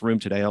represented in this room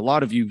today, a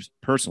lot of you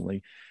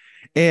personally.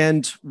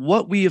 And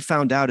what we have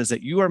found out is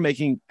that you are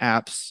making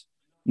apps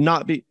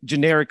not be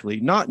generically,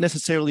 not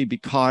necessarily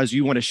because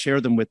you want to share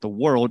them with the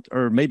world,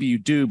 or maybe you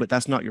do, but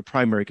that's not your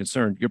primary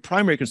concern. Your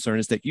primary concern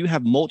is that you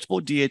have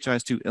multiple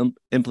DHIS2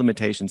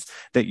 implementations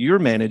that you're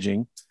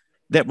managing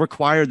that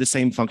require the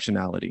same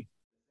functionality,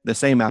 the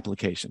same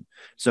application.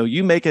 So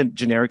you make a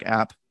generic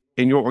app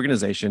in your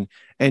organization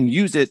and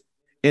use it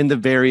in the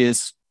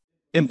various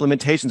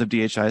implementations of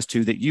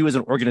DHIS2 that you as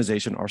an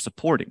organization are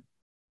supporting,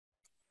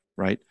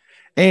 right?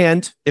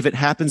 And if it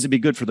happens to be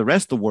good for the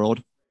rest of the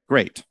world,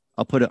 great.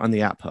 I'll put it on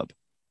the App Hub.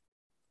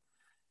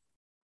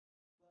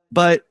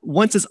 But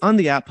once it's on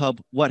the App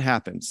Hub, what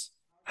happens?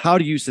 How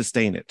do you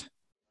sustain it,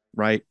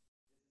 right?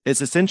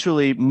 It's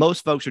essentially,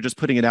 most folks are just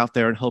putting it out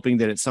there and hoping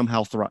that it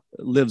somehow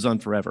lives on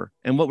forever.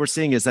 And what we're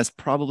seeing is that's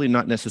probably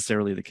not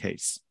necessarily the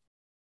case.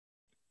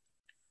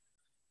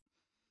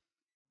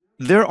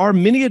 There are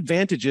many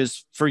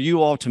advantages for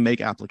you all to make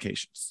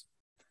applications.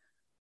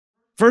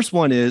 First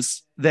one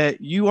is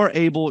that you are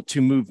able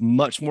to move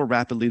much more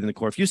rapidly than the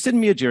core. If you send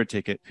me a Jira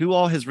ticket, who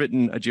all has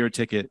written a Jira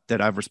ticket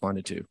that I've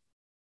responded to?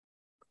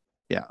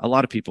 Yeah, a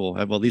lot of people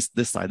have, well, at least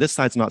this side. This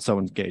side's not so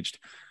engaged.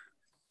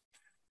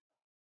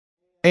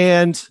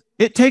 And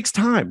it takes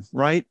time,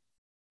 right?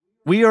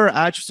 We are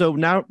actually, so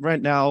now,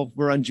 right now,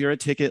 we're on Jira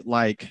ticket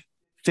like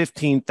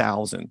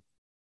 15,000.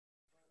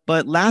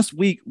 But last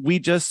week, we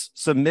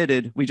just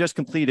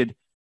completed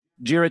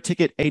Jira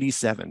ticket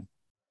 87,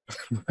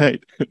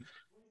 right?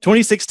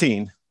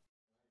 2016,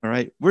 all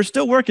right? We're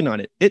still working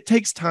on it. It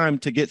takes time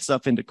to get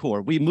stuff into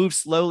core. We move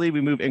slowly, we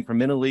move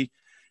incrementally,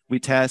 we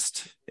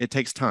test, it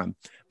takes time.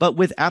 But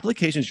with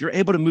applications, you're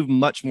able to move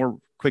much more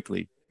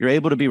quickly. You're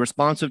able to be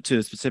responsive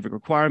to specific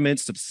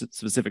requirements, to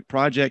specific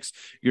projects.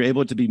 You're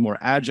able to be more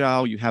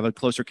agile. You have a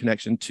closer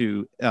connection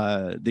to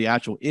the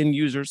actual end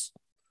users.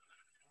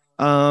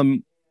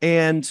 And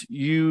that's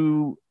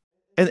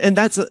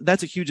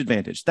a huge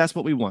advantage. That's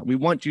what we want. We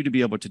want you to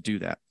be able to do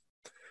that.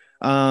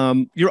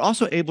 You're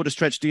also able to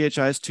stretch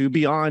DHIS2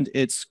 beyond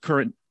its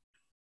current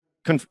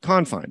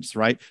confines,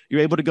 right?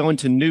 You're able to go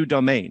into new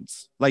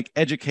domains like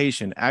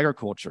education,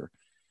 agriculture,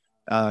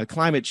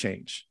 climate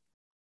change.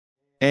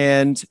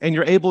 And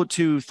you're able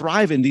to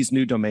thrive in these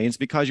new domains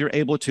because you're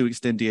able to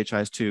extend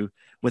DHIS2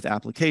 with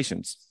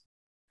applications.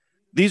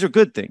 These are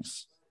good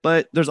things,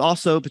 but there's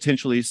also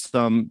potentially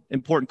some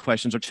important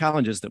questions or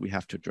challenges that we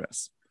have to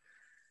address.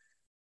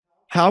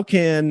 How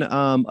can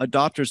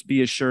adopters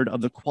be assured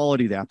of the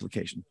quality of the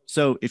application?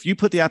 So if you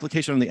put the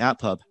application on the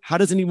App Hub, how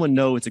does anyone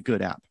know it's a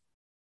good app?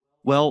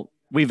 Well,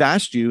 we've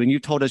asked you and you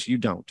told us you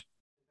don't.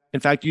 In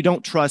fact, you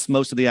don't trust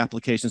most of the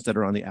applications that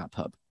are on the App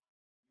Hub.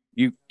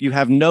 You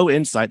have no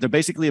insight. They're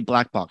basically a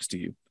black box to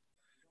you.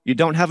 You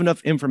don't have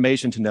enough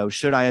information to know,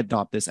 should I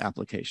adopt this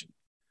application?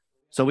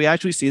 So we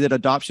actually see that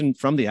adoption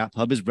from the App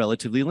Hub is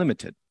relatively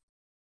limited,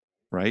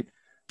 right?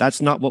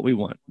 That's not what we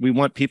want. We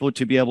want people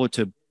to be able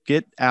to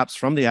get apps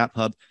from the App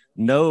Hub,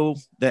 know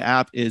the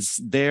app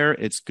is there,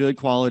 it's good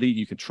quality,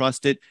 you can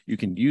trust it, you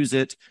can use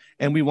it,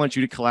 and we want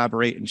you to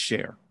collaborate and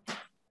share,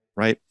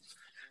 right?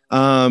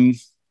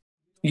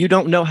 You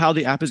don't know how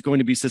the app is going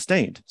to be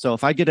sustained. So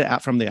if I get an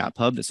app from the App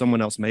Hub that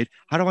someone else made,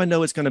 how do I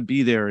know it's going to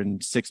be there in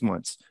 6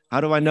 months?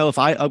 How do I know if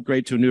I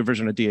upgrade to a new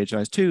version of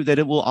DHIS2 that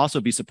it will also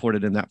be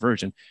supported in that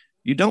version?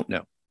 You don't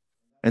know.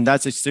 And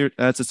that's a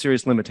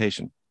serious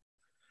limitation.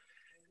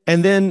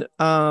 And then,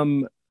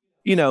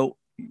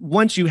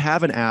 once you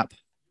have an app,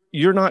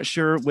 you're not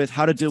sure with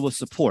how to deal with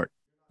support.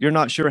 You're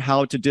not sure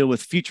how to deal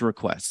with feature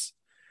requests.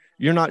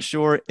 You're not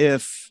sure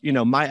if,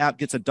 my app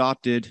gets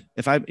adopted.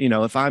 If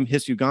I'm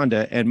HIS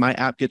Uganda and my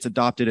app gets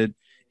adopted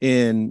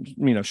in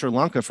Sri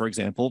Lanka, for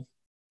example,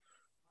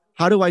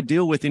 how do I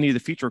deal with any of the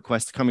feature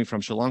requests coming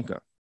from Sri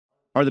Lanka?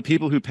 Are the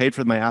people who paid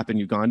for my app in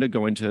Uganda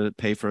going to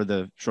pay for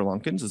the Sri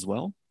Lankans as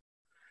well?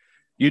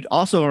 You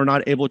also are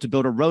not able to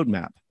build a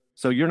roadmap.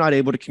 So you're not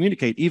able to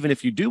communicate, even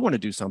if you do want to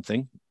do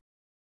something,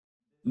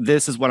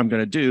 this is what I'm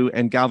going to do,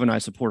 and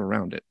galvanize support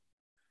around it.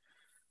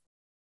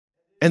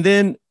 And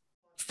then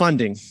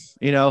funding,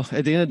 at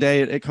the end of the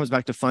day, it comes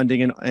back to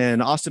funding.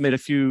 And Austin made a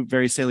few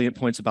very salient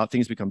points about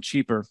things become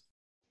cheaper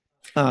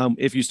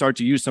if you start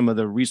to use some of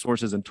the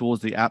resources and tools,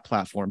 the app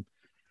platform.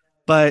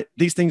 But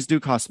these things do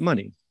cost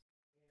money.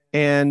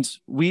 And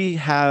we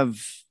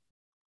have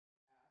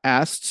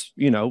asked,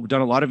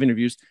 done a lot of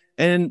interviews,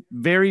 and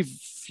very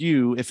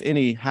few, if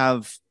any,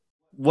 have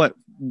what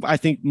I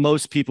think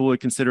most people would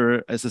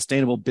consider a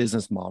sustainable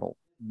business model,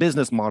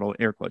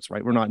 air quotes,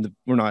 right? We're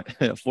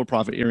not for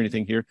profit or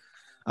anything here.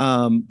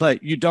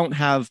 But you don't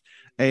have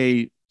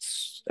a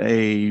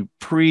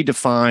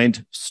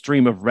predefined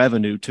stream of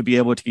revenue to be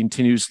able to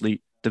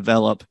continuously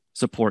develop,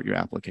 support your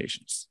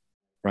applications,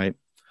 right?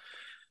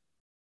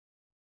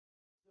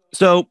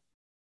 So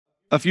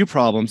a few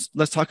problems.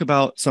 Let's talk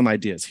about some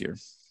ideas here.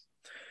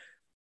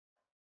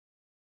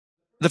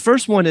 The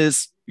first one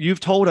is, you've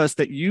told us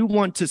that you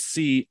want to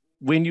see,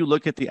 when you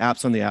look at the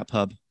apps on the App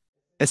Hub,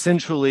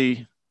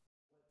 essentially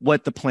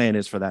what the plan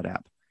is for that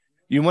app.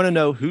 You want to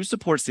know who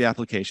supports the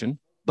application,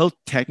 both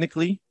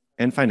technically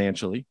and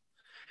financially.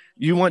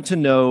 You want to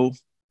know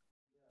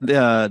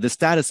the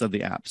status of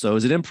the app. So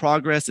is it in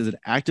progress? Is it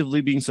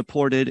actively being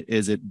supported?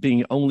 Is it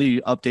being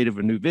only updated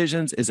with new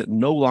visions? Is it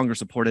no longer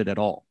supported at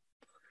all?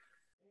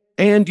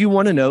 And you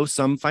want to know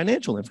some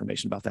financial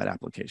information about that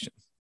application.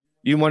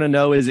 You want to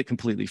know, is it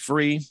completely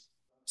free?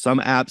 Some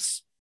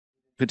apps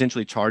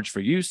potentially charge for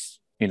use,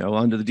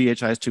 under the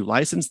DHIS2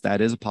 license, that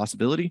is a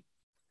possibility.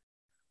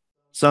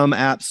 Some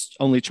apps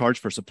only charge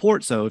for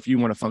support. So if you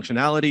want a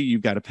functionality,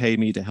 you've got to pay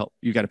me to help.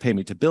 You got to pay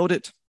me to build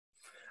it.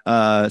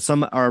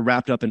 Some are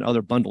wrapped up in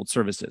other bundled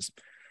services.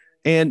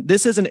 And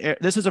this is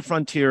a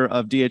frontier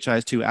of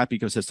DHIS2 app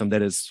ecosystem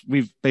that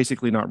we've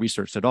basically not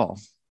researched at all.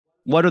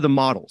 What are the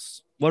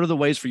models? What are the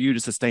ways for you to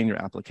sustain your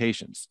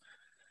applications?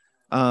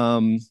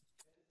 And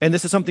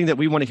this is something that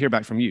we want to hear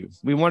back from you.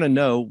 We want to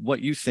know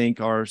what you think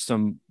are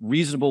some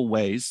reasonable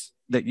ways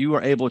that you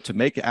are able to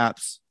make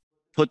apps,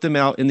 put them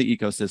out in the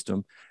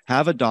ecosystem,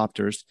 have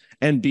adopters,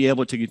 and be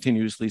able to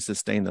continuously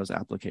sustain those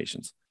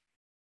applications.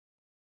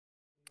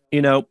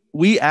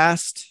 We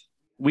asked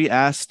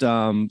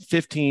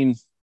 15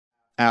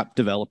 app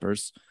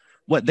developers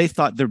what they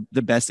thought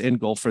the best end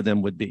goal for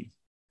them would be.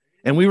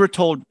 And we were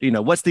told,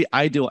 what's the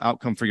ideal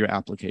outcome for your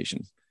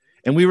application?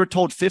 And we were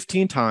told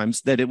 15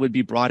 times that it would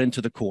be brought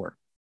into the core,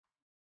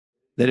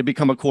 that it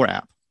become a core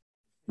app,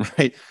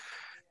 right?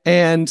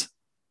 And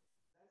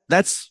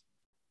that's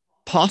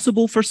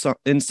possible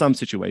in some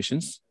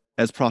situations.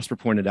 As Prosper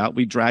pointed out,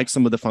 we drag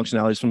some of the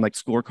functionalities from like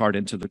Scorecard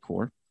into the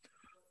core.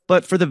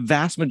 But for the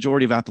vast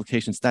majority of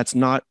applications, that's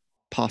not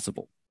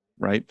possible,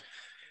 right?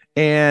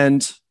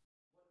 And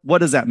what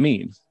does that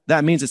mean?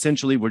 That means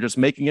essentially we're just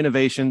making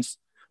innovations,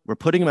 we're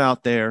putting them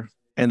out there,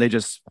 and they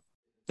just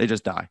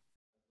die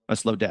a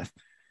slow death.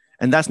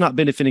 And that's not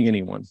benefiting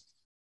anyone.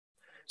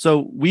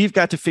 So we've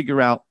got to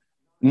figure out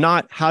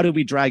not how do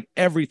we drag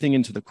everything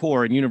into the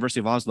core and University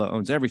of Oslo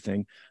owns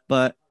everything,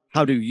 but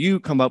how do you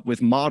come up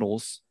with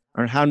models,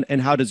 or how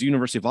does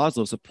University of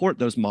Oslo support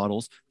those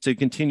models to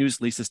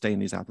continuously sustain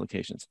these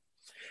applications?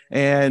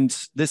 And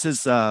this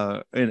is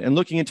and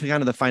looking into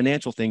kind of the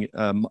financial thing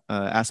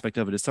aspect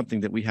of it is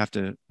something that we have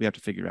to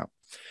figure out.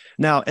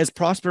 Now, as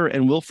Prosper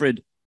and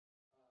Wilfred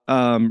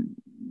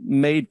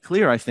made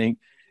clear, I think,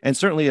 and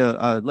certainly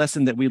a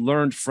lesson that we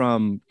learned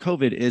from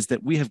COVID is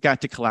that we have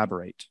got to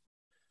collaborate.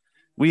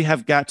 We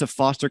have got to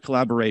foster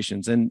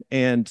collaborations,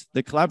 and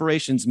the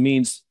collaborations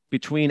means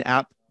between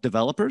app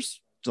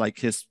developers like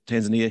HIS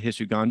Tanzania, HIS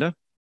Uganda.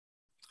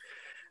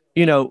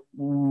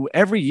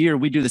 Every year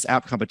we do this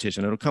app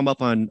competition. It'll come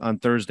up on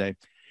Thursday.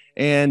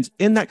 And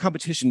in that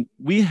competition,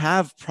 we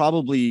have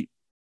probably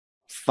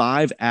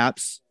 5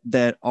 apps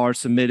that are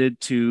submitted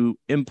to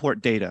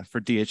import data for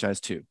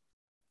DHIS2.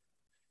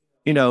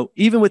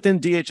 Even within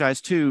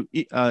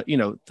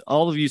DHIS2,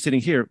 all of you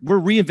sitting here, we're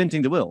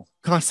reinventing the wheel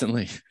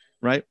constantly,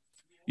 right?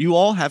 You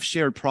all have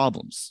shared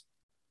problems.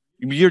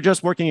 You're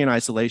just working in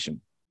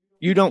isolation.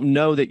 You don't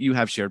know that you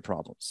have shared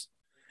problems.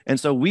 And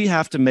so we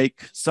have to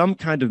make some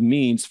kind of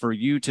means for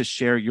you to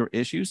share your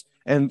issues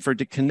and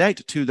to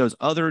connect to those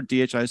other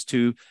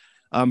DHIS2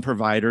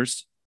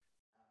 providers,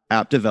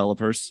 app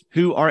developers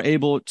who are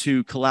able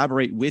to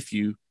collaborate with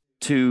you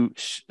to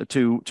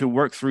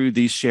work through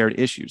these shared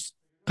issues,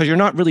 because you're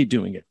not really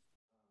doing it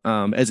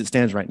as it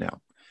stands right now.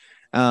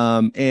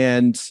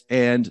 And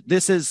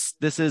this is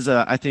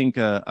I think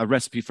a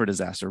recipe for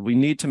disaster. We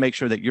need to make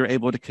sure that you're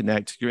able to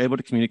connect, you're able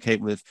to communicate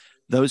with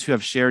those who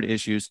have shared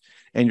issues,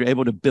 and you're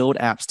able to build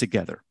apps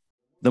together.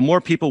 The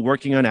more people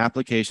working on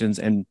applications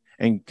and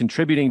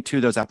contributing to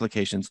those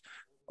applications,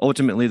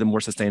 ultimately, the more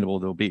sustainable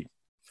they'll be.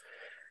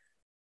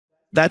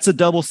 That's a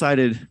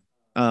double-sided,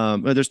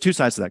 there's 2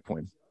 sides to that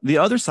coin. The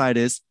other side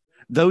is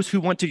those who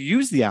want to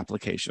use the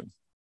application.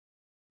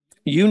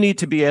 You need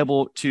to be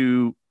able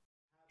to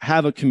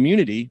have a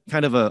community,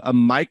 kind of a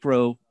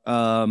micro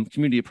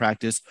community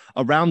practice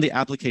around the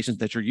applications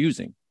that you're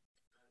using,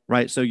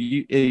 right? So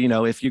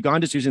if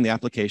Uganda is using the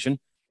application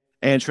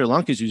and Sri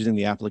Lanka is using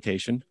the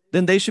application,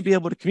 then they should be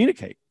able to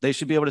communicate. They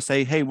should be able to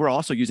say, hey, we're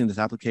also using this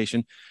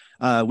application.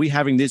 We're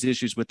having these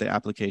issues with the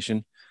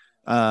application.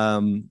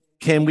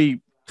 Can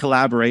we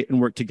collaborate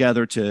and work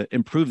together to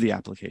improve the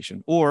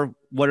application? Or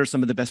what are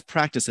some of the best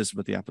practices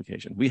with the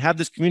application? We have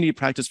this community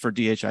practice for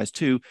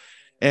DHIS2.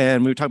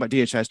 And when we talk about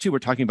DHIS2, we're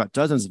talking about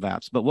dozens of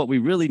apps. But what we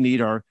really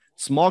need are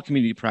small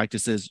community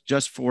practices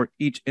just for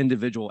each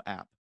individual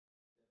app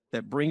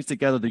that brings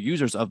together the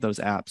users of those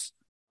apps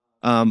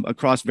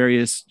across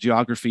various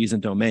geographies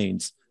and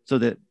domains so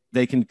that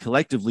they can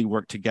collectively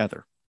work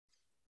together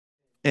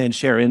and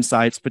share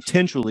insights,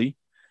 potentially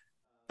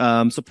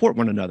support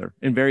one another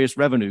in various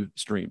revenue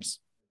streams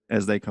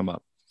as they come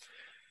up.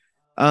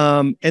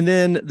 And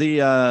then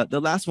the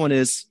last one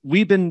is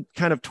we've been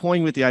kind of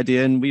toying with the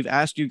idea, and we've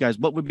asked you guys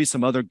what would be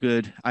some other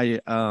good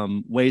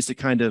ways to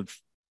kind of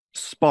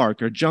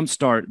spark or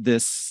jumpstart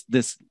this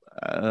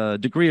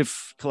degree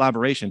of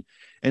collaboration.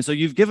 And so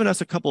you've given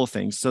us a couple of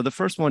things. So the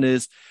first one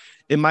is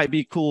it might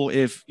be cool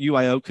if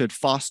UIO could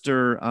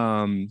foster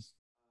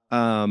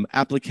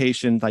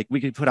application, like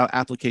we could put out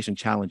application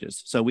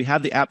challenges. So we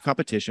have the app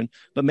competition,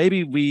 but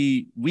maybe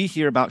we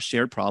hear about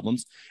shared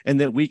problems, and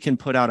that we can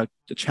put out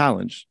a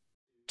challenge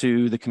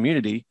to the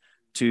community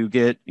to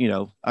get, you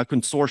know, a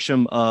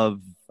consortium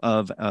of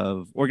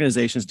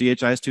organizations,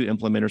 DHIS2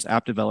 implementers,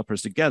 app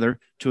developers together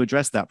to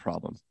address that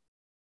problem.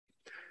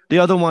 The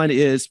other one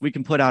is we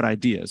can put out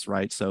ideas,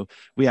 right? So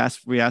we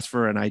ask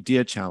for an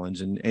idea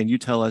challenge, and you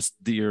tell us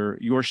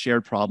your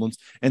shared problems,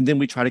 and then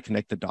we try to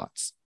connect the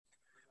dots.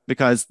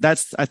 Because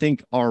that's, I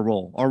think, our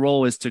role. Our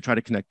role is to try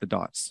to connect the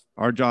dots.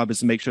 Our job is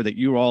to make sure that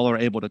you all are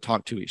able to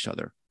talk to each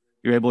other.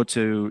 You're able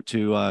to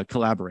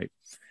collaborate.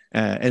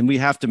 And we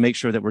have to make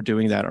sure that we're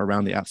doing that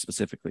around the app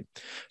specifically.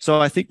 So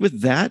I think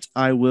with that,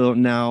 I will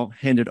now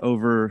hand it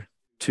over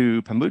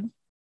to Pamud,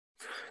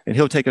 and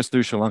he'll take us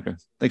through Sri Lanka.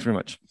 Thanks very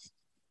much.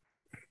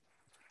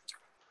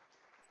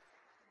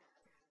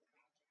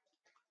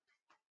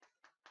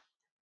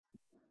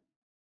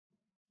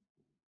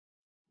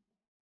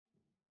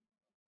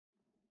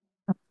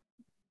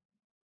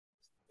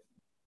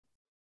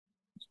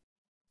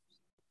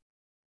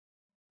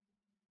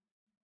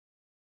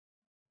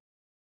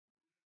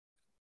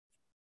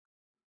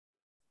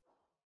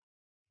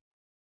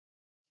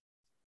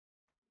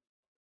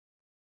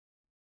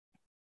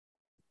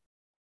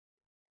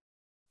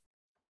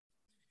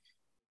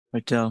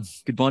 Right.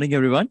 Good morning,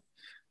 everyone.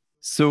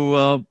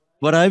 So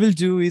what I will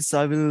do is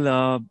I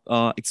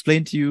will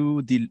explain to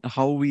you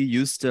how we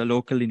used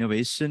local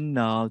innovation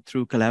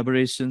through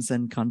collaborations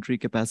and country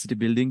capacity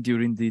building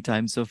during the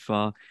times of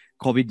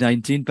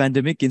COVID-19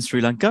 pandemic in Sri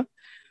Lanka.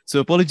 So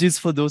apologies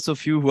for those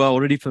of you who are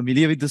already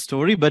familiar with the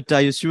story, but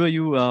I assure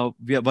you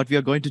what we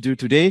are going to do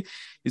today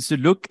is to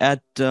look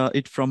at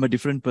it from a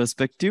different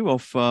perspective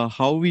of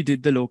how we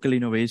did the local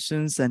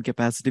innovations and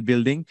capacity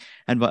building,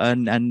 and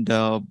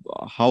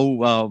how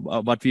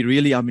what we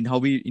really, how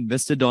we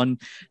invested on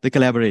the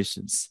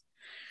collaborations.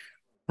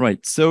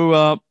 Right.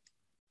 So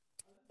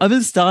I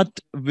will start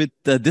with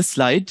this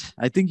slide.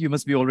 I think you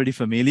must be already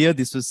familiar.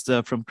 This was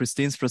from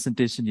Christine's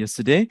presentation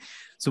yesterday.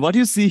 So what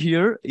you see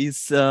here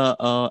is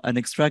an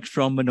extract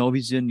from a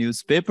Norwegian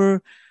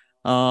newspaper.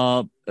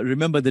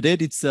 Remember the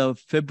date, it's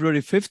February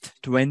 5th,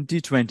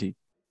 2020,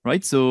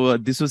 right? So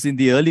this was in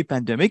the early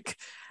pandemic.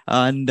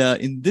 And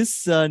in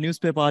this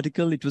newspaper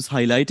article, it was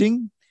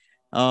highlighting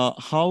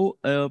how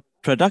a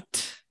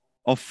product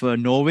of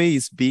Norway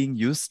is being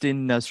used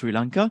in Sri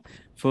Lanka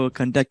for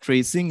contact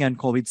tracing and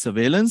COVID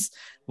surveillance,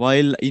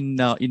 while in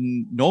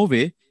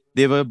Norway,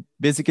 they were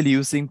basically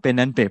using pen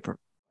and paper,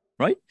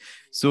 right?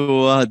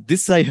 So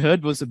this I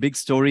heard was a big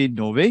story in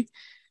Norway.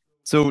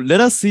 So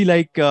let us see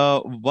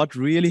what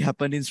really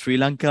happened in Sri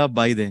Lanka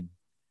by then.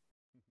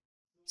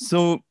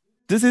 So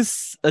this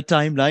is a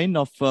timeline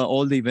of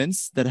all the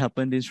events that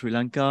happened in Sri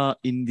Lanka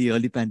in the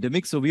early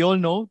pandemic. So we all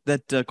know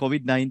that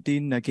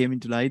COVID-19 came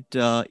into light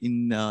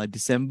in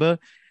December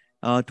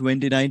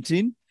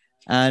 2019.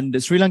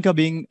 And Sri Lanka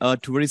being a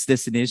tourist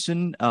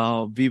destination,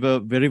 we were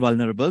very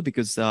vulnerable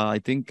because I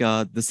think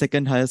the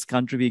second highest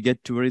country we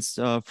get tourists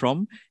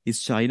from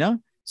is China.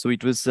 So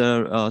it was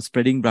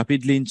spreading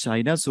rapidly in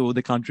China. So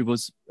the country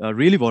was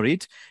really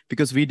worried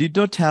because we did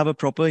not have a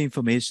proper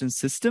information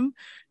system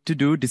to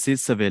do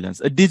disease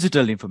surveillance, a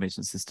digital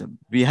information system.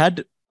 We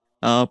had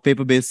a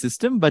paper-based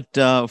system, but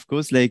of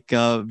course, we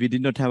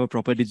did not have a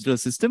proper digital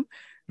system,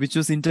 which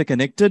was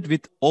interconnected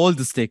with all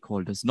the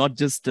stakeholders, not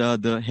just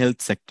the health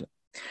sector.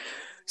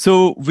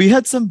 So we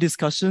had some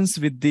discussions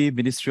with the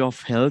Ministry of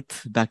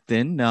Health back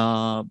then.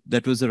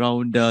 That was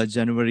around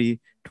January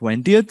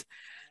 20th.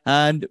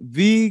 And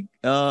we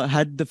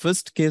had the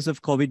first case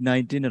of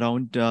COVID-19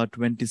 around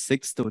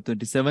 26th or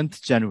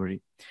 27th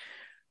January.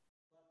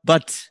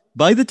 But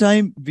by the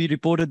time we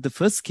reported the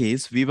first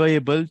case, we were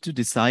able to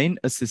design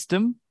a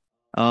system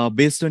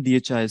based on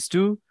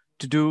DHIS2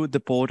 to do the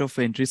port of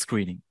entry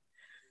screening.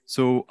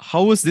 So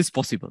how was this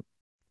possible?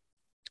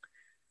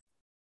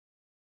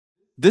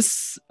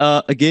 This,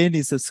 again,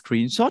 is a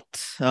screenshot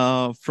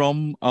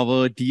from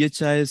our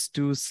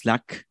DHIS2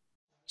 Slack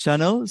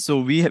channel.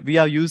 So we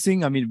are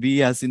using,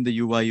 we as in the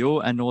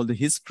UIO and all the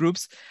HIS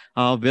groups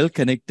are well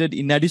connected.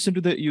 In addition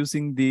to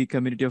using the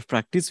community of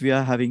practice, we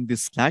are having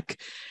this Slack.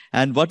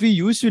 And what we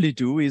usually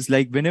do is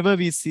whenever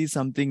we see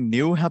something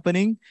new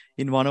happening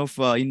in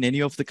in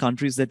any of the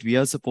countries that we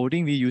are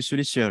supporting, we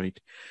usually share it.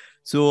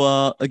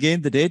 So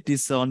again, the date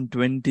is on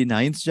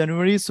 29th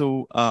January.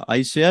 So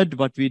I shared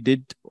what we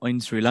did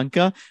in Sri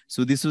Lanka.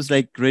 So this was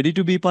ready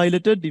to be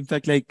piloted. In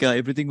fact,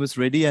 everything was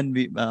ready. And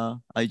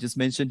I just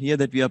mentioned here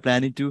that we are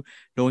planning to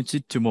launch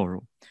it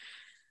tomorrow.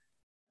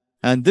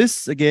 And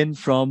this again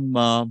from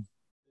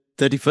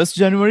 31st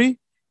January.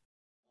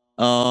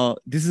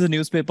 This is a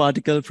newspaper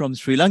article from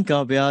Sri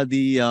Lanka where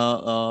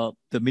the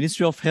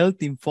Ministry of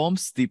Health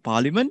informs the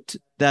Parliament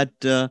that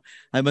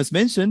I must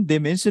mention, they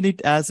mention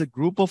it as a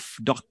group of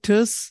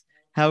doctors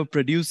have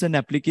produced an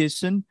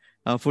application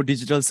for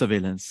digital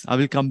surveillance. I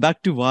will come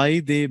back to why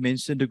they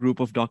mentioned a group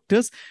of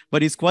doctors,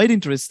 but it's quite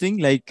interesting.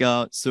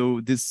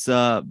 So this,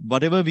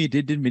 whatever we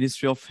did in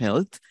Ministry of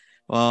Health,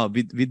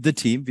 with the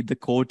team, with the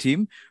core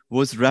team,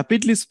 was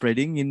rapidly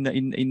spreading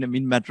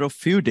in matter of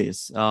few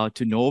days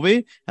to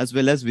Norway as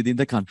well as within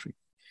the country.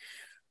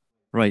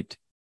 Right.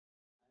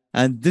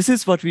 And this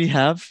is what we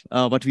have,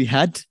 what we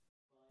had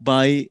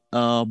by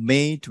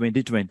May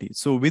 2020.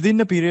 So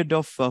within a period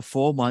of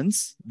 4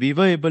 months, we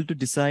were able to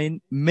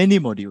design many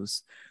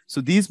modules. So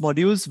these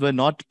modules were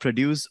not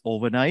produced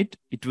overnight.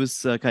 It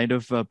was kind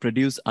of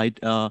produced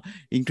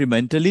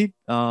incrementally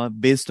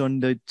based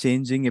on the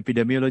changing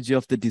epidemiology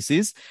of the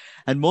disease.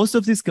 And most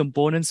of these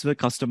components were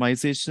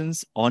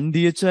customizations on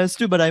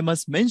DHIS2, but I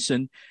must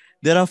mention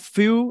there are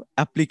few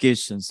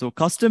applications, so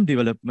custom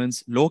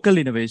developments, local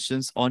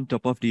innovations on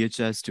top of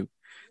DHIS2.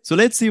 So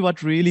let's see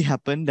what really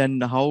happened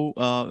and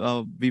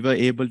how we were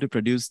able to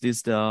produce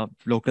these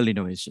local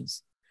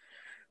innovations.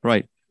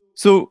 Right.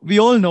 So we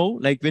all know,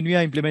 like when we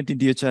are implementing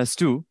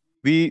DHIS2,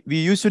 we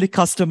usually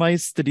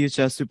customize the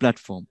DHIS2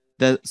 platform.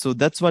 So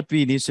that's what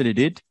we initially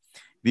did.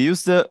 We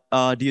used the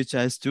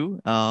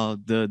DHIS2,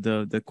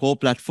 the core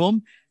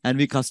platform, and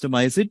we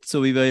customize it.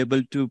 So we were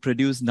able to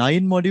produce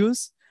 9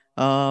 modules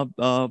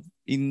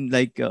in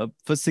like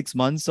first 6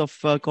 months of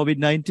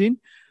COVID-19.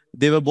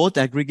 They were both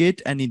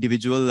aggregate and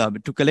individual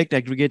to collect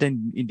aggregate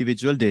and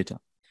individual data.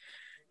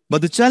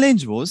 But the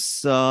challenge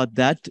was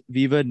that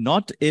we were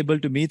not able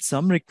to meet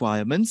some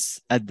requirements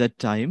at that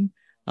time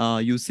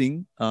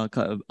using,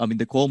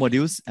 the core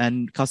modules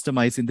and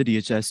customizing the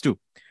DHIS2.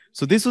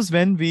 So this was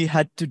when we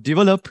had to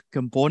develop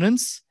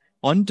components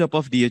on top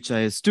of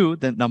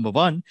DHIS2, then number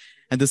one.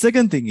 And the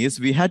second thing is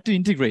we had to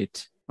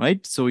integrate,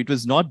 right? So it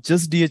was not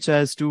just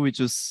DHIS2, which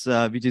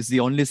is the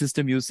only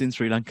system used in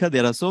Sri Lanka.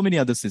 There are so many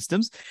other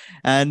systems.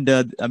 And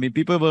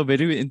people were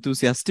very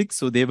enthusiastic.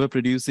 So they were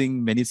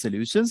producing many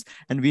solutions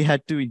and we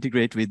had to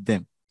integrate with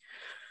them.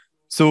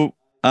 So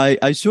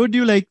I showed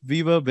you like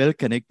we were well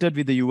connected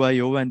with the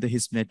UIO and the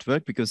HISP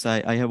network because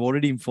I have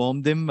already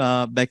informed them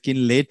back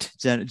in late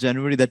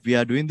January that we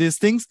are doing these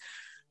things.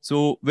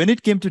 So when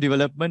it came to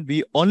development,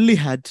 we only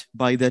had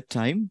by that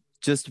time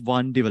just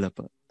one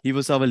developer. He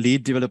was our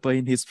lead developer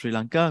in HISP Sri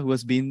Lanka, who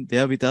has been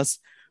there with us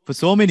for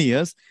so many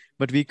years,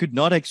 but we could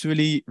not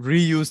actually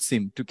reuse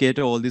him to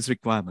cater all these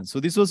requirements.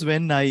 So this was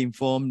when I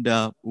informed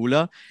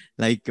Ula,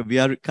 like we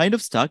are kind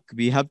of stuck.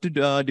 We have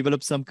to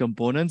develop some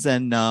components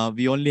and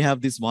we only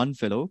have this one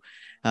fellow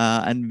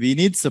and we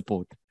need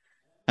support.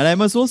 And I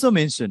must also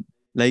mention,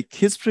 like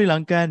HISP Sri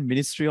Lanka and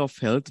Ministry of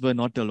Health were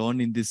not alone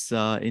in this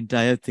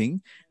entire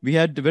thing. We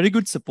had very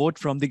good support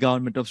from the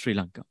government of Sri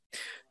Lanka.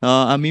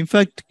 I'm in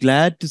fact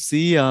glad to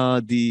see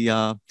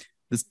the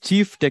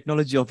Chief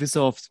Technology Officer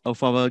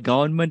of our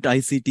government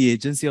ICT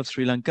agency of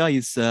Sri Lanka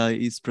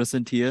is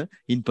present here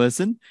in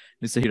person,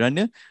 Mr.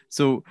 Hiranya.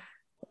 So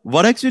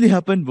what actually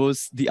happened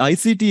was the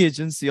ICT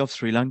agency of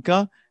Sri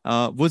Lanka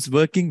was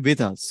working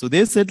with us. So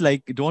they said,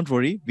 like, don't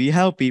worry, we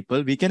have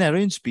people, we can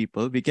arrange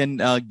people, we can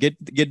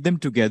get them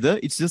together.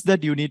 It's just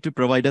that you need to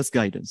provide us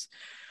guidance.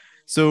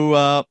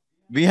 So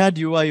we had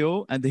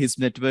UIO and the HISP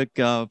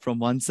network from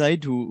one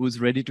side who was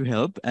ready to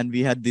help. And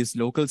we had this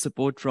local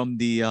support from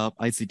the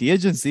ICT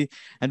agency.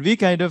 And we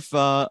kind of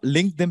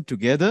linked them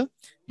together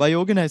by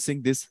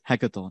organizing this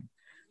hackathon.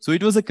 So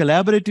it was a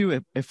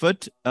collaborative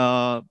effort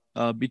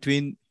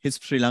between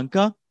HISP Sri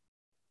Lanka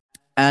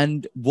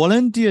and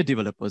volunteer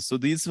developers. So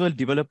these were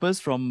developers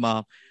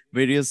from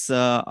various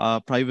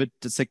private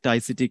sector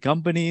ICT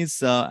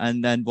companies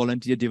and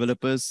volunteer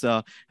developers,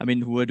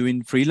 who were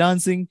doing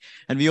freelancing.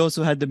 And we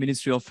also had the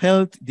Ministry of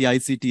Health, the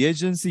ICT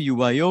agency,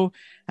 UIO,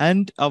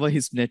 and our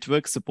HISP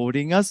network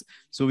supporting us.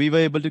 So we were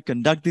able to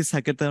conduct this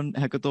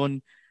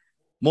hackathon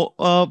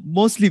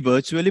mostly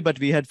virtually, but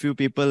we had few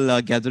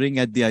people gathering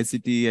at the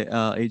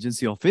ICT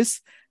agency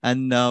office.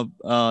 And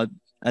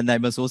I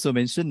must also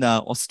mention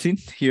Austin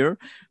here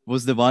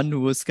was the one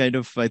who was kind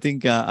of, I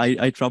think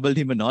I troubled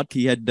him or not.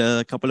 He had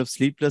a couple of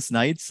sleepless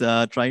nights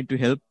trying to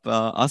help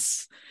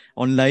us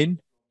online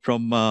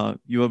from,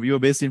 you were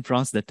based in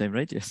France that time,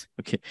 right? Yes.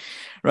 Okay.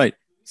 Right.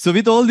 So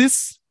with all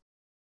this,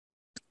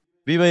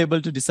 we were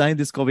able to design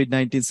this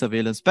COVID-19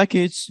 surveillance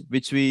package,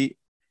 which we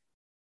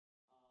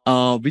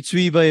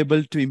were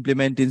able to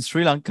implement in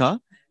Sri Lanka.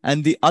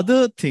 And the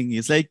other thing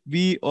is, like,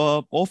 we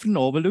often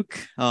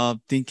overlook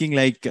thinking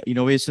like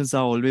innovations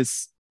are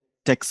always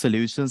tech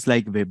solutions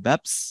like web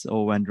apps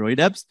or Android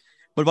apps.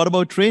 But what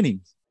about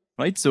training,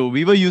 right? So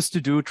we were used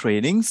to do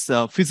trainings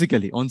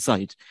physically on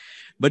site.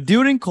 But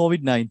during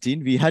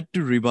COVID-19, we had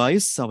to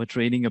revise our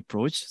training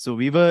approach. So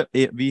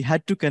we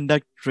had to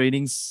conduct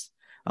trainings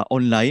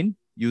online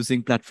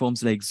using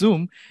platforms like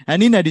Zoom.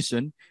 And in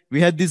addition,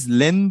 we had these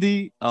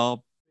lengthy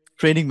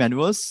training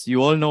manuals.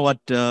 You all know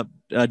what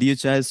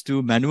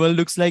DHIS2 manual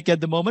looks like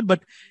at the moment,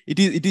 but it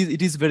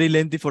is very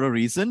lengthy for a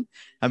reason.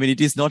 I mean,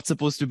 it is not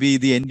supposed to be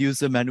the end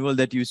user manual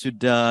that you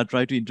should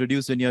try to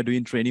introduce when you are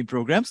doing training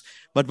programs.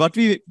 But what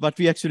we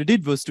actually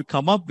did was to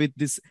come up with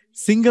this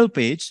single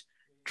page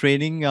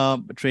training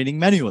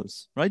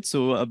manuals, right?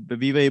 So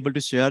we were able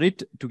to share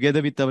it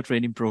together with our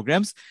training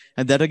programs,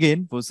 and that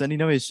again was an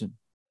innovation.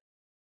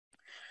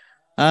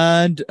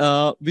 And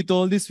with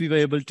all this, we were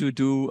able to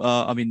do,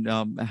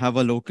 have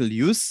a local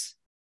use.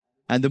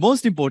 And the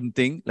most important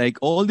thing, like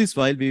all this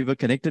while we were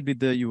connected with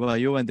the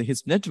UIO and the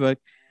HISP network,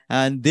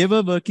 and they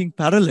were working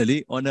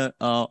parallelly on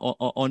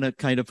a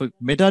kind of a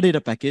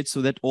metadata package so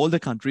that all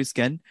the countries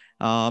can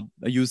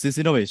use this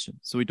innovation.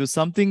 So it was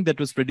something that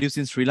was produced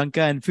in Sri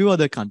Lanka and few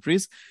other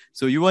countries.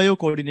 So UIO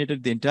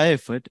coordinated the entire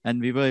effort,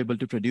 and we were able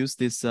to produce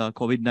this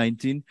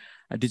COVID-19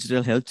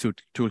 digital health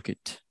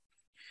toolkit.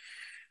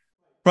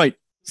 Right.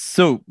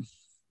 So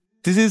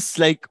this is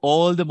like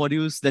all the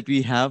modules that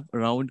we have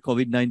around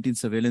COVID-19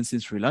 surveillance in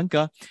Sri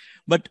Lanka.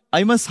 But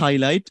I must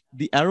highlight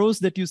the arrows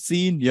that you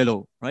see in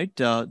yellow, right?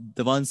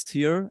 The ones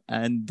here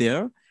and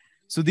there.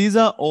 So these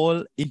are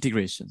all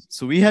integrations.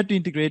 So we had to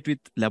integrate with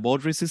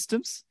laboratory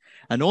systems.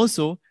 And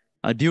also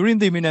during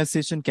the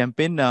immunization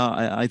campaign,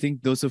 I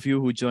think those of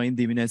you who joined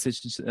the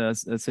immunization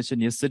session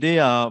yesterday,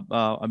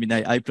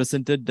 I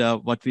presented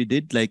what we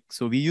did.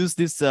 So we used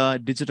this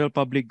digital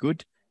public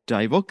good,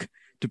 DIVOC,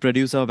 to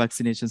produce our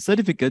vaccination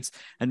certificates,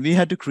 and we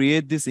had to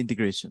create these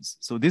integrations.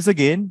 So this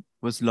again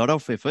was a lot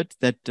of effort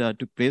that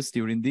took place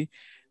during the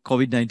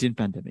COVID-19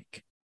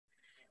 pandemic.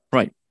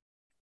 Right.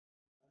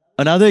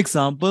 Another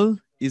example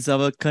is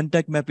our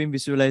contact mapping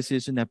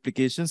visualization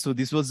application. So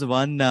this was the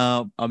one,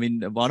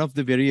 one of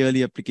the very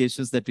early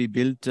applications that we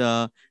built.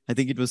 I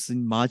think it was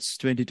in March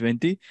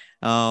 2020.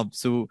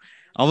 So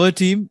our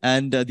team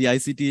and the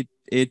ICT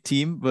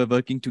team were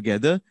working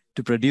together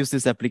to produce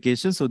this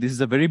application. So this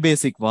is a very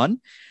basic one.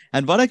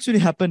 And what actually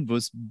happened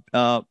was,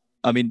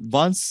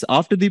 once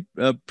after they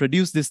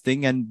produced this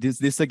thing, and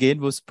this again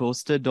was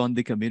posted on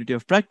the community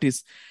of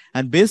practice,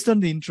 and based on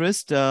the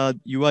interest,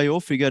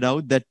 UIO figured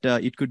out that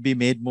it could be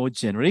made more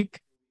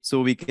generic,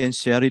 so we can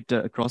share it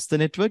across the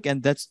network.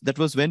 And that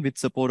was when, with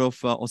support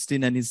of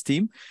Austin and his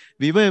team,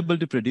 we were able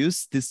to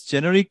produce this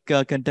generic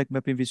contact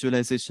mapping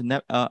visualization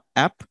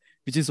app,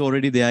 which is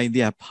already there in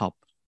the App Hub.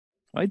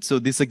 Right. So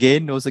this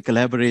again was a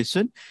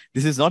collaboration.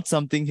 This is not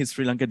something HISP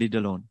Sri Lanka did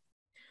alone.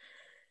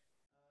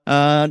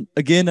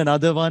 Again,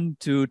 another one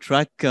to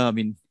track.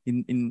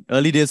 In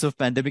early days of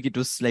pandemic, it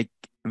was like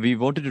we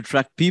wanted to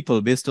track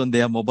people based on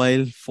their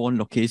mobile phone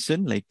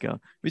location,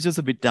 which was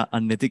a bit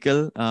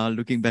unethical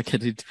looking back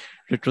at it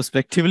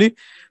retrospectively.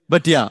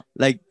 But yeah,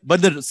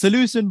 but the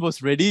solution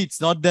was ready.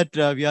 It's not that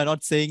we are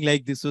not saying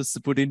like this was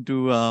put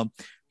into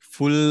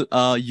full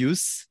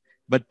use.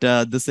 But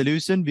the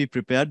solution we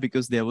prepared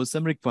because there was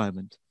some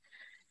requirement.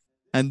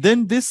 And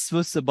then this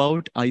was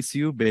about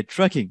ICU bed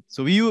tracking.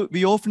 So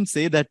we often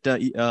say that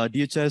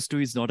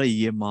DHIS2 is not a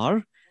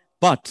EMR,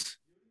 but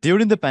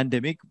during the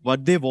pandemic,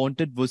 what they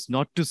wanted was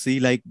not to see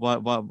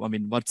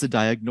what's the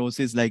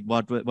diagnosis,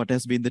 what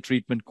has been the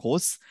treatment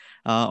course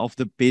of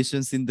the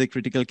patients in the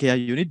critical care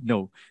unit.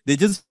 No, they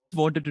just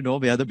wanted to know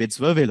where the beds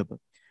were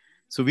available.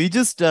 So we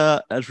just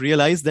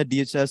realized that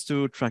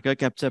DHIS2 tracker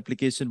capture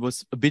application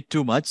was a bit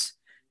too much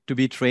to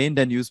be trained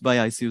and used by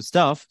ICU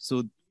staff.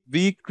 So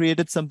we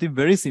created something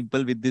very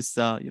simple with this,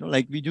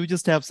 we do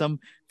just have some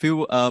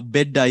few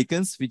bed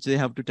icons, which they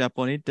have to tap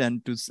on it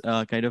and to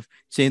kind of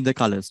change the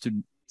colors to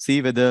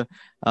see whether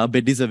a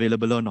bed is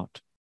available or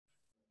not.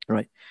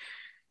 Right.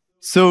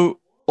 So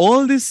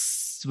all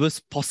this was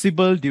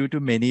possible due to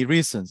many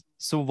reasons.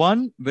 So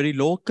one very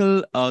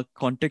local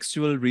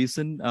contextual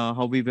reason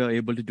how we were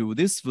able to do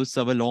this was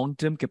our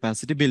long-term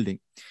capacity building.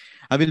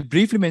 I will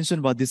briefly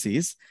mention what this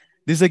is.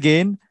 This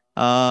again,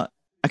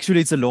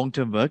 actually, it's a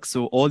long-term work.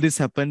 So all this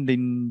happened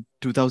in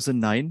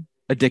 2009,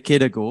 a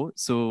decade ago.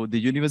 So the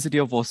University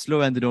of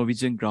Oslo and the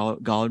Norwegian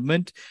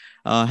government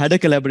had a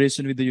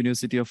collaboration with the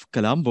University of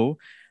Colombo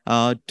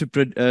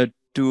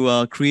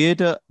to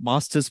create a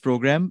master's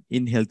program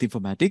in health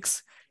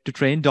informatics to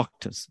train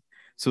doctors.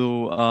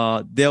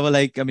 So there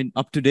were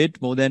up to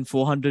date, more than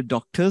 400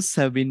 doctors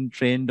have been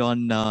trained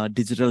on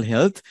digital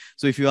health.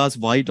 So if you ask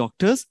why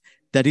doctors,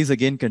 that is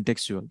again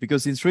contextual,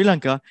 because in Sri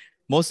Lanka,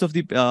 most of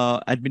the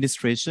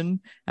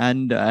administration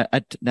and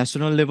at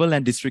national level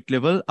and district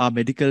level are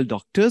medical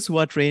doctors who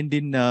are trained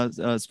in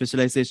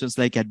specializations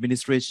like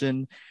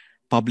administration,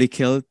 public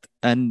health,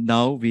 and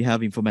now we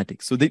have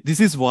informatics. So this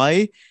is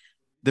why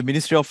the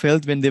Ministry of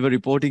Health, when they were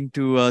reporting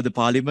to the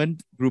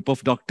Parliament group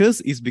of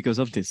doctors, is because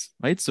of this,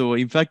 right? So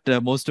in fact,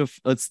 most of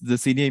us, the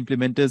senior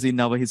implementers in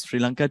our HISP Sri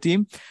Lanka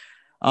team,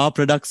 are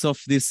products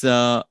of this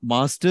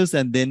masters,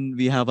 and then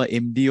we have a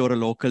MD or a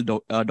local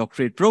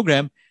doctorate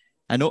program,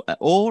 and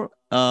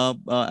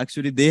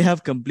actually they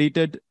have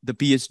completed the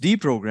PhD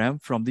program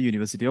from the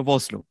University of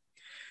Oslo.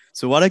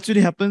 So what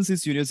actually happens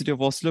is University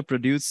of Oslo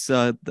produce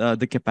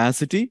the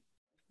capacity,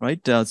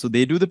 right? So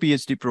they do the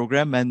PhD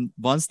program, and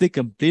once they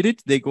complete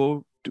it, they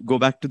go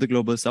back to the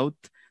Global South.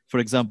 For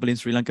example, in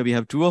Sri Lanka, we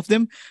have 2 of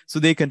them. So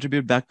they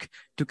contribute back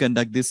to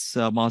conduct this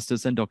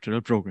master's and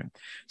doctoral program.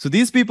 So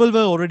these people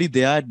were already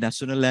there at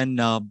national and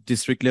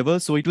district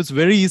level. So it was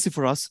very easy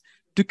for us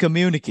to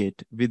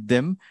communicate with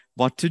them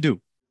what to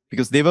do,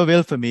 because they were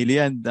well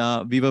familiar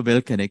and we were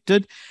well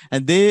connected.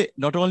 And they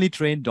not only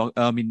trained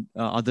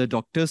other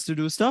doctors to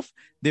do stuff,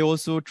 they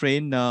also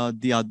train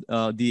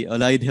the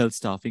allied health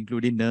staff,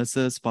 including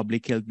nurses,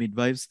 public health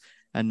midwives,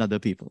 and other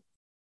people.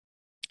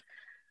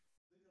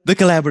 The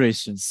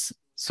collaborations.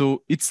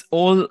 So it's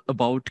all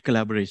about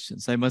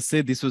collaborations. I must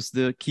say this was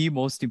the key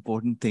most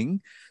important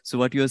thing. So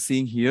what you are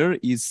seeing here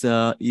is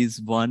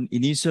one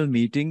initial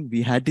meeting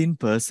we had in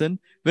person,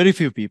 very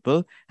few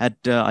people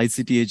at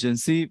ICT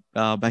agency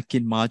back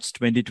in March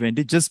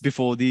 2020, just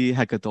before the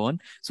hackathon.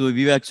 So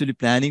we were actually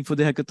planning for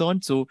the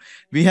hackathon. So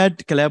we had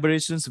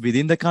collaborations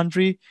within the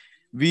country.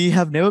 We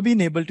have never been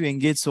able to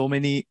engage so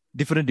many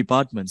different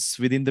departments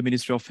within the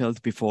Ministry of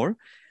Health before.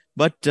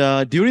 But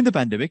during the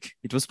pandemic,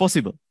 it was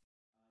possible.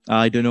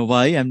 I don't know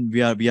why, and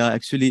we are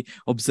actually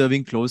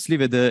observing closely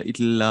whether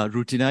it'll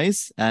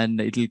routinize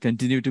and it'll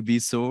continue to be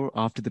so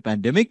after the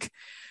pandemic.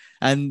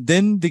 And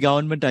then the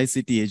government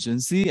ICT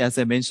agency, as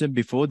I mentioned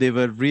before, they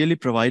were really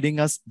providing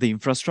us the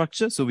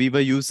infrastructure. So we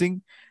were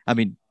using,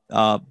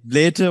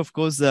 later, of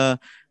course,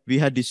 we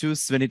had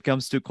issues when it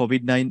comes to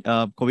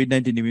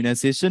COVID-19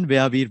 immunization,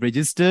 where we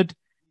registered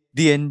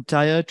the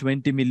entire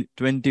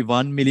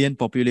 21 million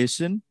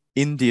population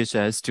in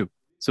DHIS2.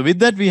 So with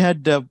that, we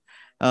had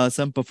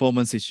some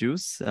performance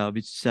issues,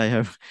 which I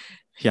have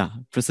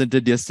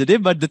presented yesterday.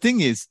 But the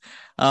thing is,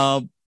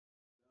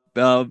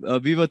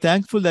 we were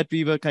thankful that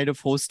we were kind of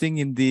hosting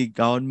in the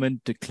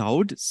government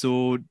cloud,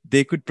 so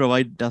they could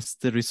provide us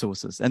the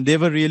resources. And they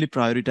were really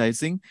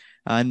prioritizing,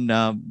 and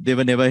they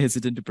were never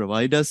hesitant to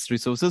provide us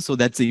resources. So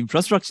that's the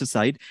infrastructure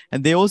side.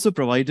 And they also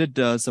provided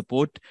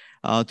support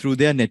through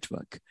their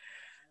network.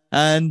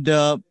 And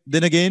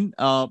then again,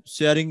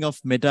 sharing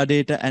of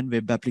metadata and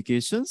web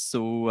applications.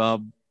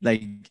 So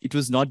like it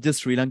was not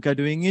just Sri Lanka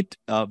doing it.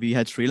 We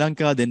had Sri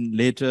Lanka, then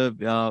later,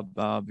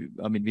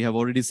 we have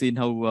already seen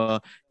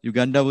how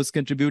Uganda was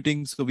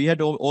contributing. So we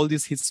had all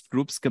these HISP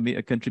groups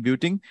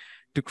contributing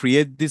to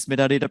create this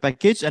metadata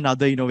package and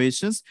other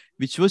innovations,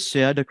 which was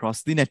shared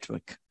across the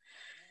network.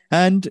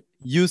 And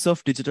use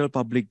of digital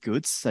public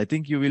goods. I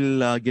think you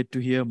will get to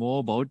hear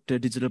more about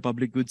digital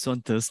public goods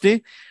on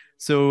Thursday.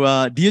 So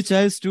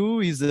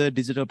DHIS2 is a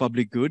digital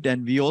public good,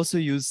 and we also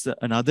use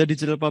another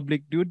digital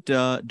public good,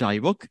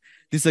 DIVOC.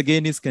 This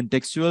again is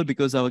contextual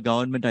because our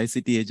government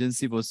ICT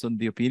agency was on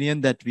the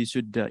opinion that we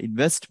should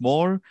invest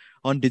more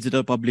on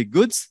digital public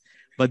goods.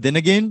 But then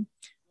again,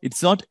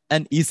 it's not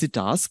an easy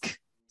task.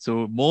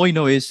 So more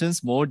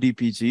innovations, more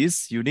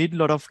DPGs, you need a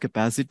lot of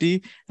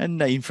capacity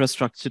and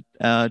infrastructure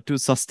to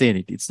sustain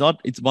it.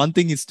 It's one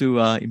thing is to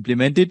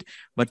implement it,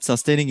 but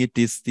sustaining it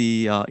is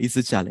the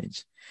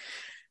challenge.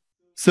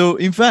 So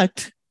in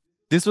fact,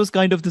 this was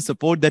kind of the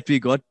support that we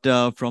got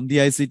from the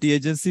ICT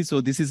agency.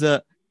 So this is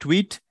a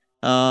tweet.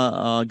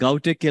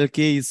 GovTech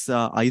LK is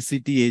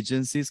ICT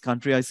agencies,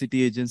 country ICT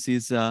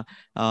agencies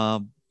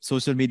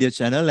social media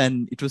channel,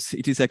 and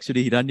it is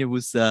actually Hiranya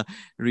who's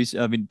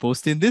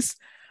posting this.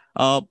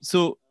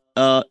 So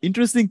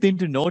interesting thing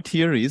to note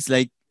here is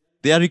like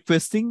they are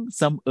requesting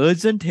some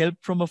urgent help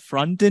from a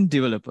front-end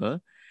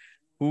developer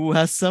who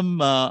has some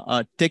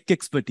tech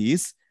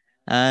expertise.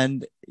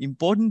 And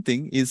important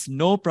thing is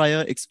no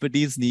prior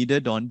expertise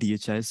needed on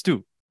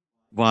DHIS2.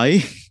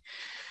 Why?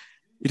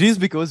 It is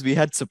because we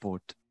had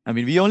support. I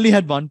mean, we only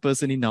had one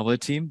person in our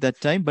team that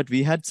time, but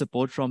we had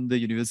support from the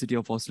University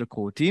of Oslo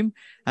core team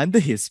and the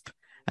HISP.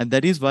 And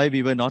that is why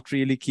we were not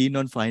really keen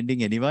on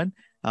finding anyone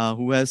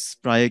who has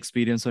prior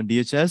experience on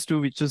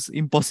DHIS2, which was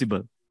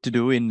impossible to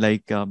do in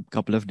like a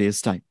couple of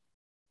days' time.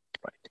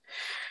 Right.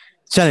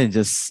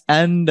 Challenges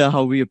and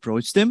how we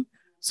approach them.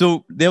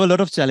 So there were a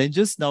lot of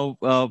challenges. Now,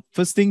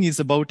 first thing is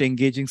about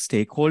engaging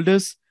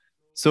stakeholders.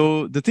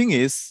 So the thing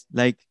is,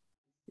 like,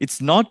 it's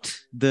not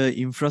the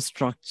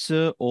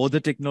infrastructure or the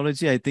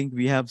technology. I think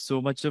we have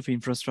so much of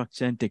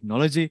infrastructure and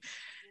technology.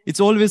 It's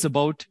always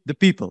about the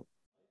people,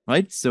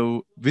 right?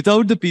 So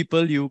without the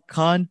people, you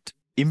can't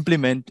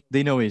implement the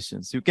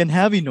innovations. You can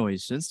have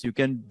innovations, you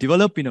can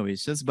develop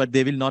innovations, but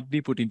they will not be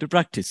put into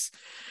practice.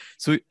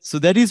 So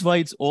that is why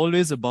it's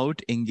always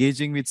about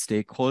engaging with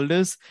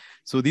stakeholders.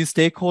 So these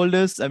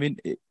stakeholders,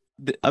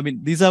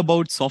 these are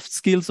about soft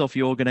skills of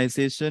your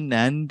organization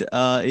and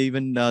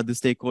even the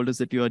stakeholders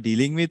that you are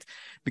dealing with.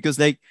 Because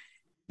like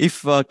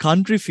if a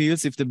country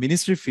feels, if the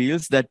ministry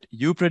feels that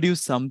you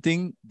produce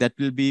something that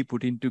will be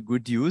put into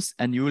good use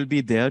and you will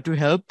be there to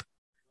help,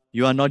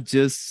 you are not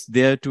just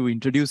there to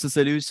introduce a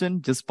solution,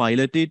 just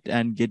pilot it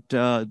and get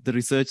the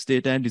research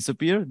data and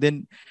disappear.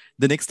 Then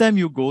the next time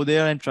you go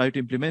there and try to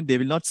implement, they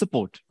will not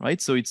support,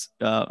 right? So it's,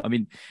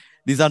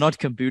 these are not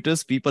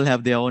computers. People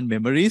have their own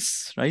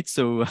memories, right?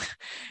 So,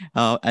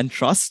 and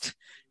trust.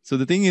 So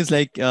the thing is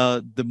like,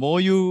 the more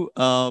you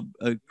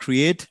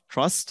create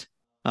trust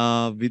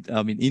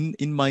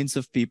in minds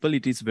of people,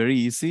 it is very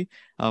easy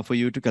for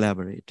you to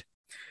collaborate.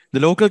 The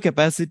local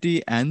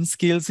capacity and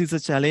skills is a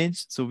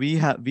challenge. So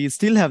we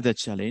still have that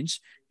challenge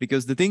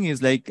because the thing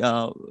is like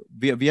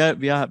we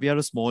are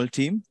a small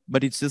team,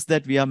 but it's just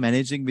that we are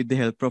managing with the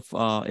help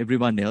of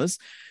everyone else.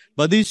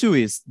 But the issue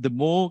is the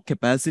more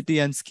capacity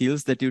and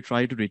skills that you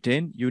try to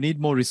retain, you need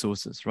more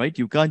resources, right?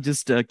 You can't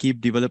just keep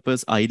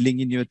developers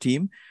idling in your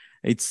team.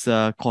 It's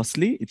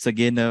costly. It's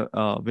again a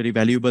very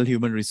valuable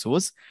human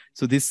resource.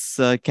 So this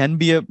can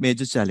be a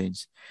major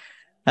challenge.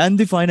 And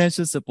the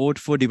financial support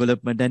for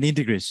development and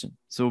integration.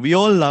 So we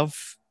all love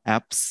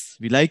apps,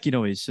 we like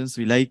innovations,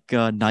 we like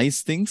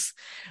nice things.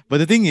 But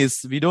the thing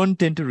is, we don't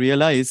tend to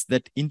realize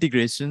that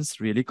integrations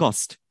really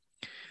cost.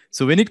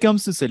 So when it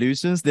comes to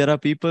solutions, there are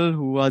people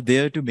who are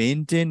there to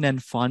maintain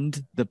and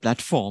fund the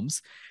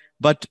platforms.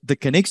 But the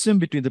connection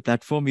between the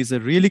platform is a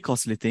really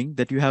costly thing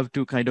that you have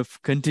to kind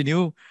of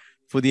continue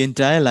for the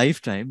entire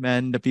lifetime,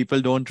 and the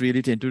people don't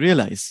really tend to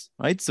realize,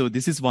 right? So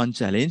this is one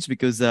challenge,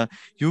 because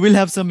you will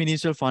have some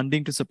initial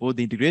funding to support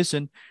the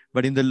integration,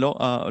 but in the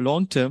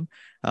long term,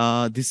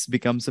 this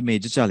becomes a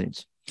major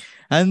challenge.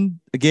 And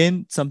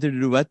again, something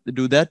to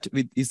do that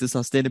with is the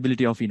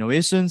sustainability of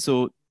innovation.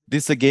 So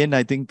this again,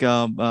 I think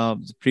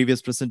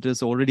previous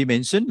presenters already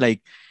mentioned,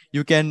 like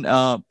you can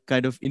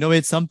kind of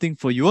innovate something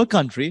for your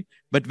country,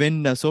 but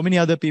when so many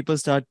other people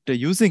start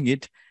using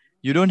it,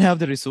 you don't have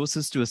the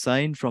resources to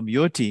assign from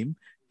your team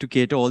to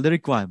cater all the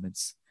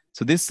requirements.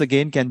 So this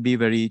again can be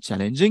very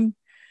challenging.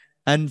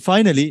 And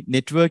finally,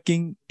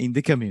 networking in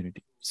the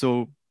community.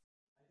 So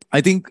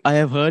I think I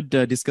have heard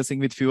discussing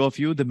with few of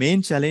you, the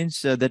main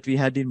challenge that we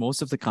had in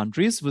most of the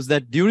countries was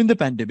that during the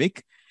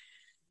pandemic,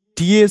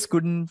 TAs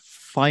couldn't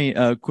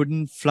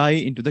fly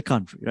into the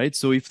country, right?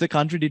 So if the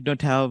country did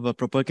not have a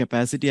proper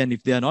capacity and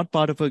if they are not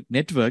part of a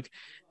network,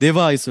 they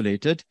were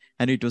isolated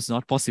and it was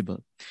not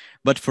possible.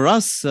 But for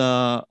us,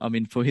 I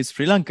mean, for HISP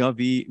Sri Lanka,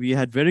 we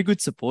had very good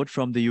support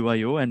from the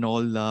UIO and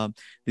all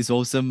this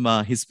awesome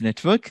HISP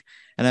network.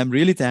 And I'm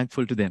really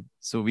thankful to them.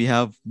 So we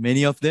have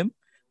many of them,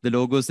 the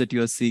logos that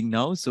you are seeing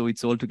now. So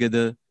it's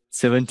altogether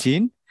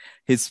 17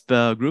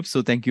 HISP groups.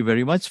 So thank you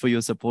very much for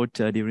your support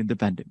during the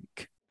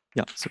pandemic.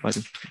 Yeah, so I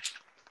do.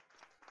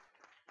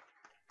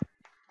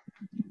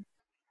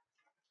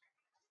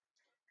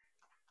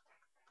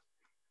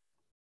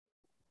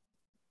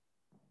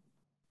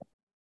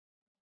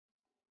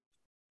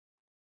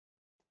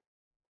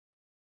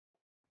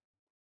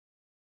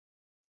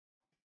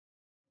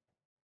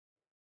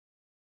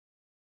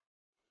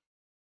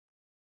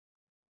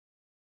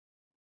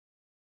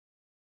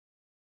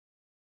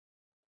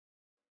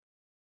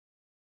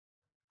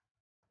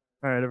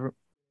 All right,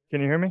 can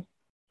you hear me?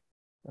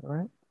 All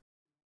right.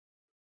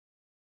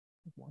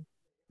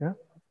 Yeah.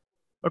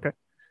 Okay.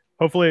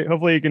 Hopefully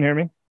you can hear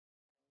me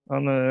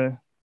on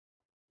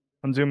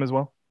Zoom as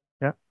well.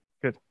 Yeah.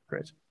 Good.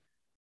 Great.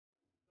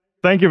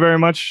 Thank you very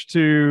much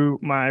to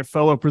my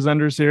fellow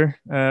presenters here.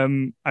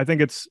 I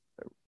think it's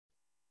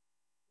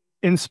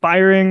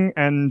inspiring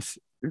and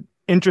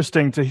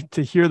interesting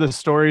to hear the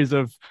stories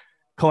of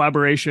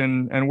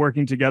collaboration and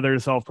working together to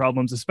solve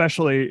problems,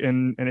 especially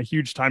in a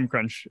huge time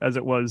crunch as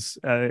it was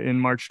in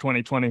March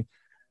 2020.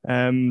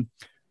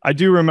 I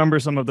do remember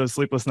some of those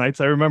sleepless nights.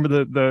 I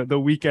remember the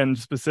weekend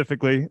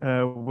specifically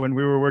when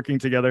we were working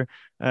together,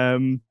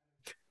 and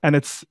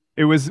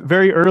it was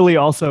very early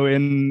also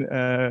in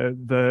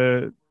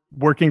the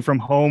working from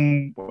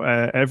home,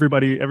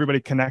 everybody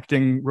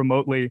connecting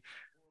remotely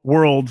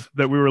world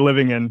that we were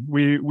living in.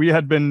 We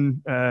had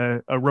been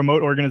a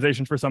remote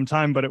organization for some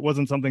time, but it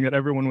wasn't something that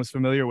everyone was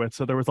familiar with.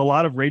 So there was a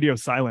lot of radio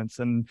silence,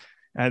 and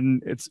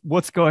it's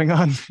what's going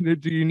on?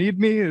 Do you need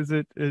me? Is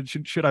it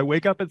should I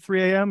wake up at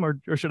 3 a.m. or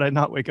should I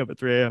not wake up at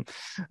 3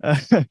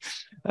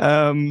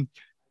 a.m.?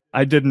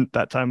 I didn't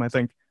that time, I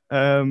think,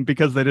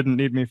 because they didn't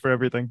need me for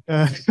everything.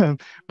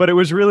 But it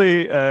was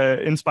really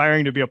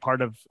inspiring to be a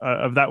part of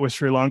that with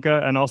Sri Lanka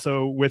and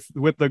also with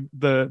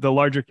the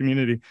larger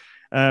community.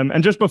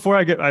 And just before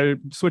I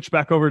switch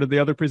back over to the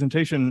other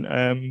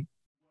presentation,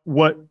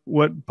 what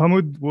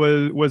Pamud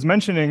was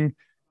mentioning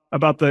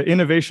about the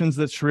innovations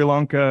that Sri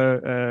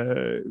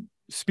Lanka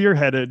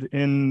spearheaded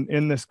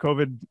in this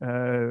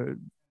COVID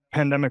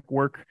pandemic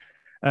work,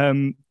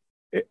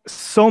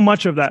 so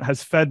much of that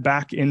has fed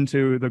back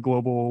into the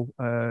global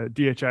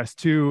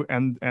DHIS2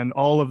 and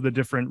all of the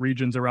different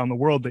regions around the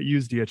world that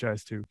use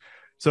DHIS2.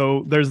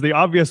 So there's the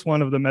obvious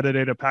one of the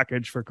metadata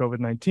package for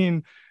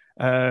COVID-19.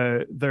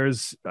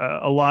 There's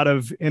a lot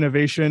of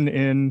innovation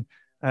in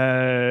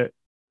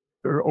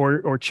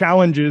or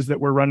challenges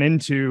that were run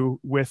into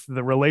with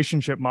the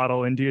relationship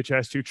model in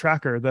DHIS2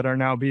 Tracker that are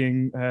now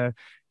being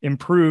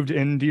improved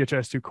in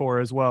DHIS2 Core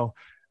as well.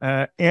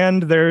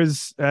 And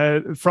there's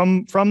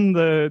from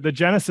the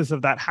genesis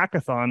of that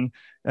hackathon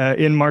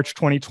in March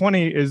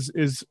 2020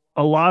 is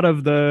a lot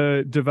of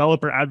the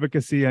developer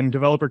advocacy and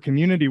developer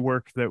community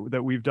work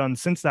that we've done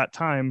since that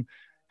time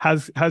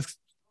has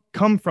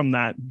come from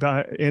that,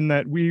 in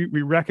that we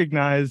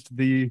recognized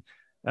the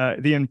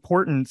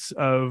importance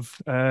of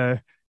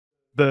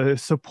the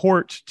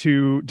support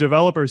to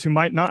developers who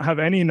might not have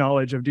any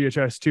knowledge of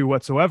DHIS2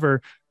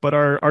 whatsoever, but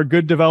are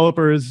good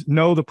developers,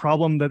 know the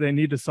problem that they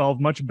need to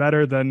solve much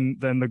better than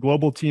the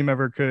global team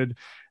ever could.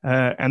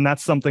 And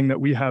that's something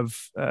that we have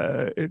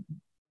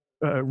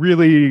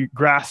really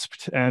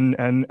grasped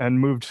and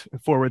moved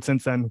forward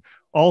since then.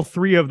 All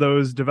three of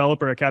those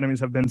developer academies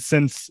have been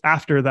since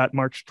after that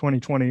March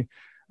 2020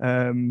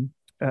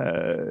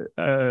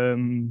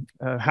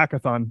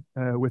 hackathon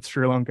with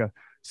Sri Lanka.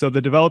 So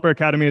the developer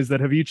academies that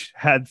have each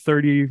had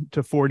 30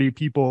 to 40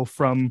 people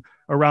from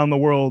around the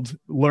world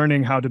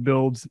learning how to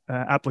build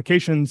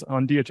applications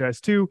on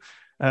DHIS2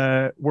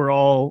 were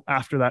all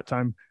after that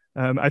time.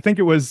 I think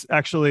it was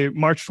actually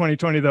March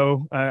 2020,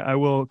 though, I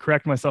will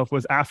correct myself,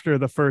 was after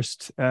the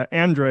first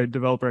Android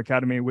Developer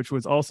Academy, which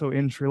was also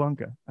in Sri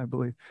Lanka, I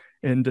believe,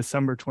 in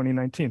December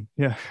 2019.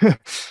 Yeah.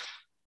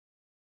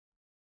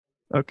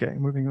 Okay,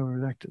 moving over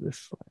back to this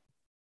slide.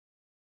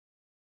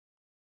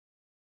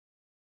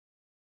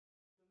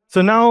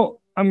 So now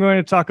I'm going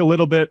to talk a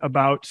little bit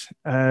about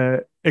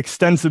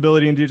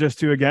extensibility in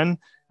DHIS2 again.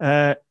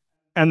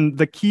 And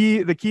the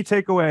key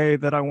takeaway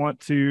that I want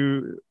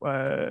to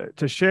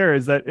share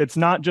is that it's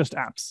not just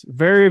apps.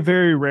 Very,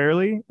 very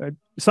rarely,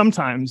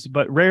 sometimes,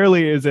 but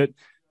rarely is it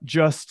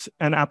just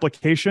an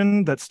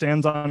application that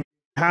stands on.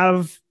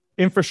 Have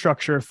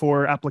infrastructure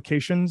for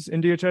applications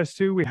in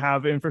DHIS2. We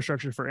have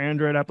infrastructure for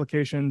Android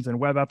applications and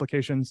web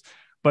applications,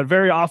 but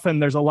very often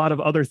there's a lot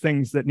of other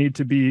things that need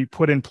to be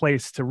put in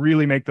place to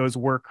really make those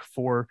work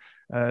for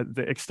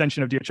the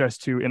extension of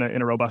DHIS2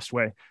 in a robust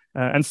way.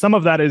 And some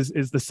of that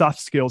is the soft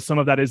skills, some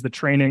of that is the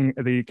training,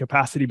 the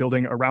capacity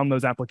building around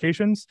those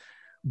applications.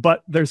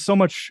 But there's so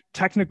much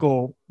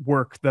technical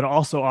work that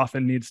also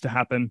often needs to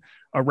happen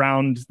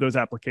around those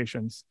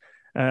applications.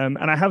 And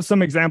I have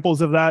some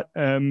examples of that,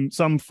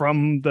 some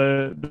from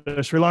the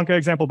Sri Lanka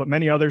example, but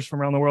many others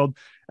from around the world,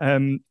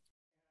 and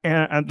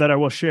that I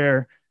will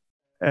share.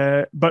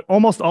 But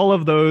almost all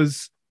of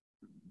those,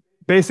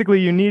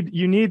 basically, you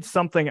need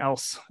something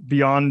else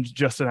beyond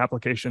just an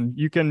application.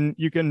 You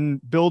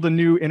can build a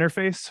new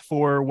interface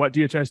for what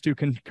DHIS2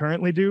 can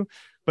currently do,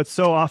 but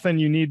so often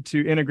you need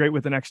to integrate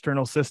with an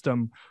external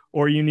system,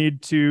 or you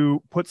need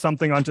to put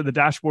something onto the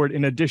dashboard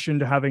in addition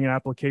to having an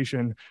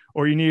application,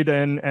 or you need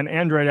an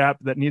Android app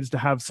that needs to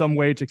have some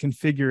way to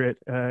configure it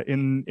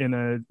in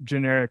a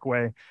generic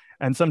way.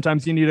 And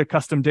sometimes you need a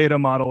custom data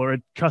model or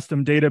a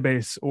custom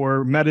database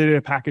or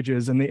metadata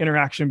packages, and the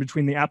interaction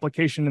between the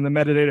application and the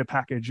metadata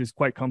package is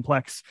quite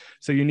complex.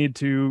 So you need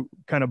to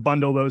kind of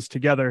bundle those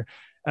together.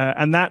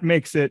 And that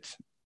makes it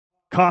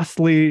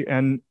costly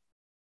and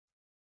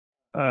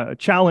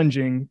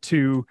challenging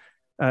to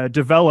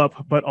develop,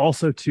 but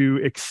also to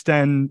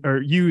extend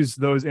or use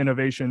those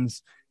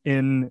innovations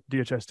in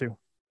DHIS2.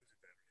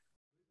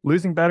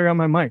 Losing battery on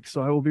my mic,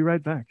 so I will be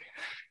right back.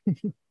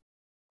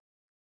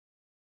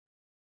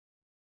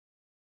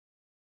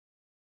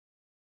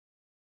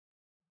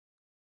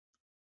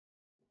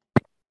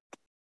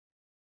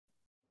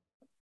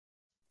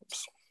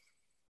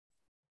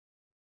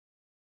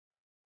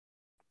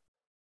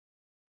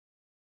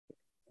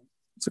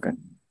 It's okay.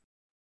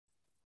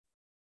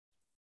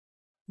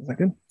 Is that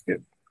good?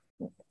 Good.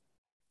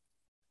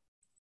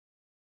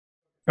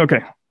 Okay,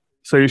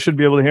 so you should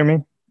be able to hear me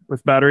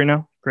with battery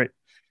now. Great.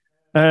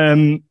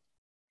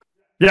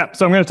 Yeah,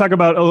 so I'm going to talk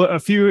about a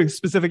few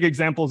specific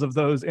examples of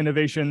those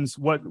innovations,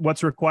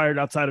 what's required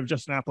outside of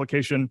just an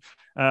application,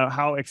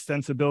 how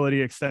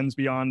extensibility extends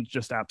beyond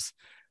just apps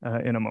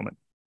in a moment.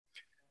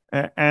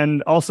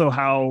 And also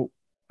how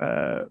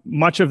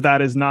much of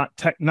that is not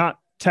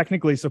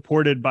technically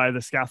supported by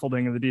the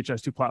scaffolding of the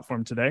DHIS2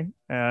 platform today.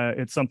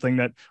 It's something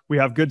that we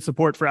have good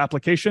support for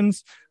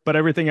applications, but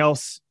everything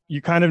else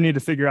you kind of need to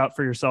figure out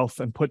for yourself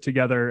and put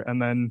together, and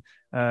then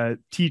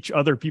teach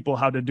other people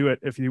how to do it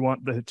if you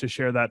want to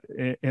share that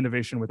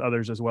innovation with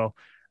others as well.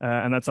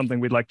 And that's something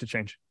we'd like to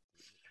change.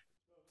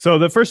 So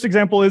the first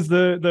example is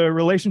the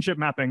relationship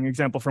mapping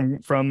example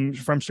from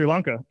Sri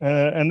Lanka.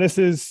 And this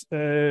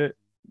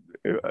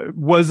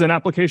was an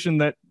application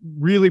that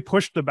really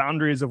pushed the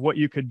boundaries of what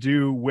you could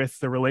do with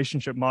the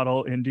relationship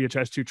model in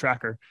DHIS2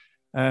 Tracker.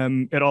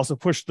 It also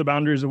pushed the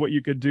boundaries of what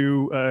you could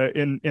do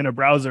in a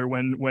browser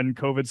when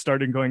COVID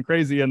started going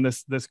crazy and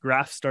this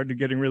graph started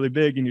getting really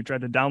big and you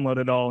tried to download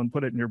it all and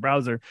put it in your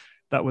browser.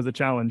 That was a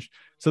challenge.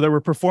 So there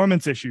were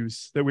performance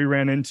issues that we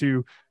ran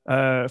into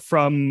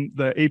from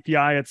the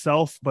API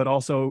itself, but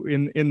also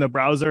in the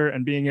browser,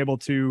 and being able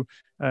to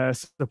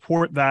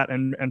support that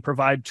and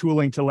provide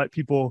tooling to let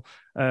people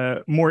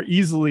more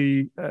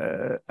easily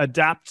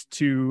adapt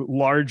to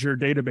larger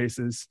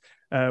databases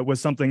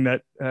was something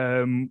that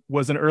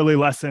was an early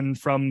lesson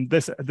from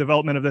this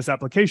development of this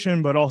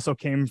application, but also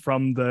came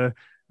from the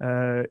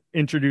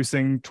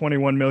introducing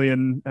 21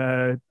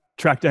 million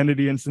tracked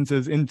entity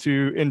instances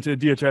into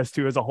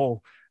DHIS2 as a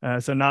whole.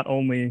 So not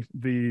only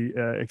the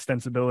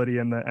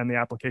extensibility and the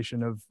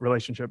application of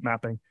relationship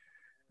mapping.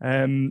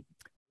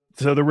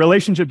 So the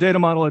relationship data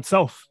model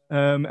itself,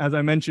 as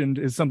I mentioned,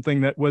 is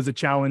something that was a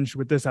challenge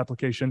with this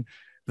application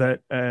that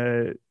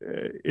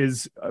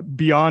is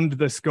beyond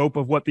the scope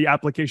of what the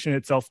application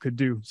itself could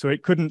do. So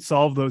it couldn't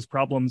solve those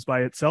problems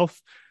by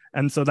itself.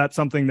 And so that's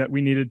something that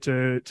we needed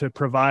to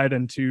provide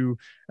and to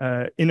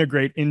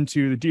integrate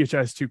into the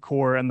DHIS2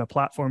 core and the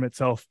platform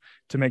itself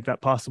to make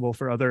that possible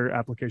for other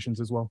applications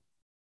as well.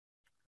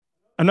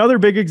 Another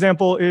big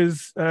example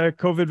is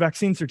COVID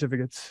vaccine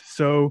certificates.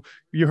 So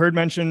you heard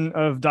mention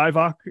of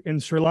DIVOC in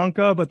Sri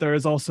Lanka, but there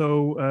is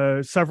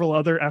also several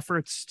other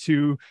efforts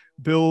to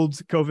build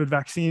COVID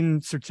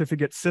vaccine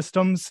certificate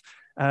systems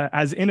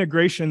as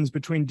integrations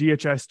between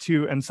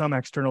DHIS2 and some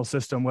external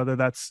system, whether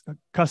that's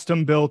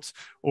custom built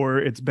or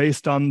it's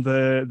based on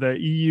the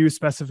EU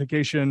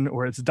specification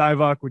or it's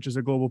DIVOC, which is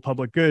a global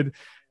public good.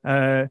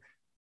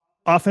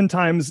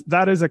 Oftentimes,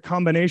 that is a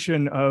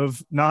combination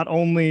of not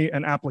only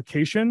an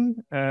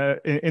application,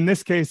 in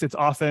this case, it's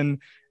often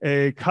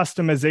a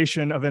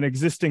customization of an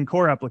existing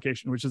core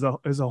application, which is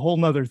a whole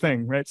nother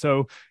thing, right?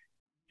 So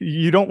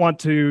you don't want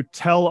to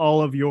tell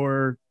all of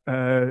your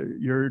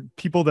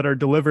people that are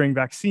delivering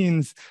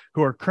vaccines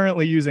who are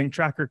currently using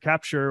Tracker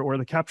Capture or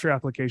the Capture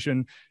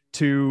application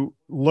to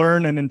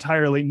learn an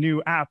entirely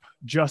new app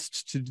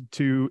just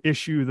to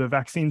issue the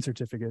vaccine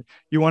certificate.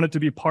 You want it to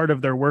be part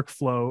of their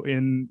workflow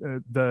in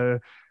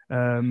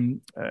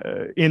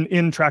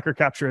Tracker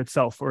Capture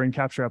itself or in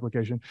Capture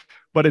application,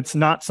 but it's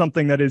not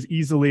something that is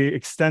easily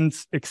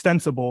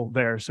extensible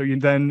there. So you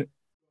then,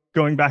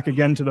 going back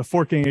again to the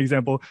forking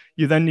example,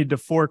 you then need to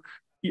fork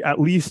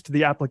at least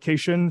the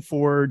application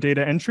for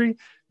data entry.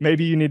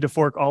 Maybe you need to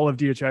fork all of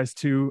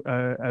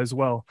DHIS2 as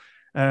well.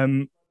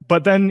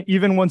 But then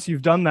even once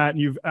you've done that and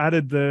you've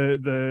added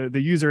the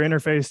user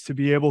interface to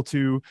be able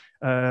to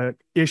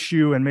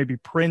issue and maybe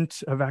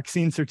print a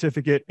vaccine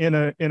certificate in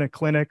a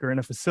clinic or in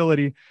a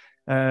facility,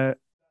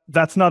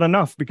 that's not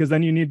enough, because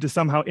then you need to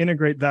somehow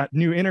integrate that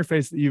new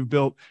interface that you've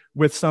built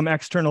with some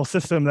external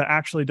system that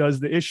actually does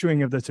the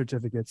issuing of the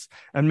certificates.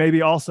 And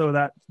maybe also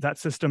that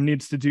system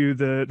needs to do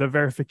the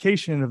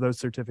verification of those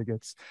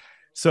certificates.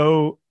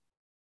 So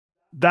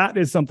that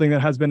is something that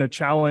has been a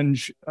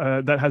challenge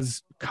that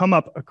has come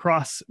up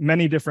across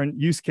many different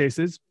use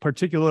cases,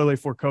 particularly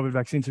for COVID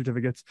vaccine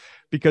certificates,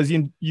 because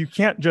you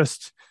can't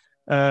just,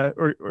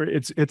 or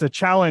it's a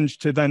challenge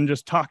to then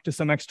just talk to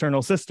some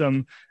external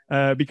system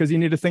because you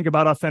need to think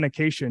about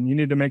authentication. You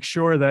need to make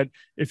sure that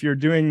if you're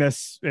doing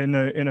this in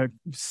a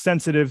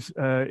sensitive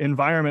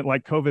environment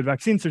like COVID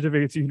vaccine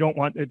certificates, you don't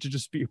want it to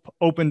just be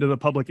open to the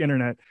public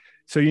internet.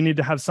 So you need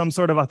to have some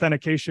sort of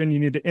authentication. You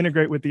need to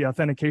integrate with the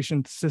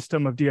authentication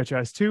system of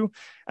DHIS2.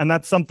 And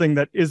that's something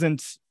that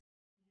isn't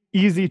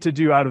easy to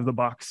do out of the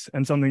box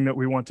and something that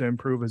we want to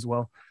improve as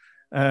well.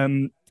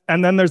 And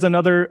then there's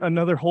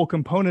another whole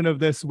component of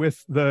this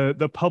with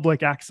the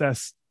public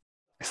access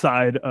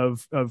side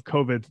of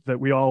COVID that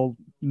we all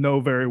know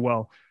very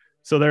well.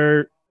 So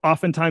there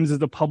oftentimes is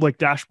the public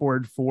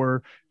dashboard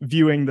for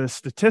viewing the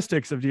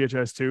statistics of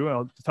DHIS2.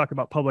 I'll talk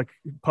about public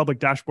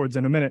dashboards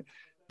in a minute.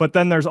 But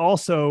then there's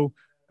also,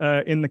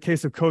 in the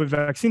case of COVID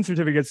vaccine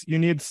certificates, you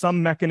need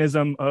some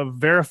mechanism of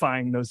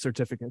verifying those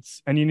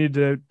certificates. And you need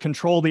to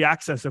control the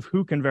access of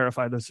who can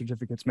verify those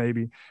certificates,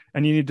 maybe.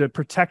 And you need to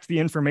protect the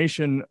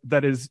information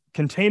that is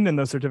contained in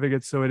those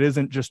certificates so it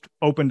isn't just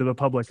open to the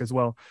public as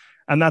well.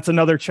 And that's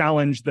another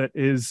challenge that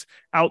is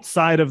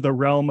outside of the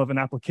realm of an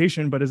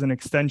application, but is an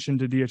extension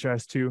to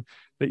DHIS2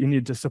 that you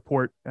need to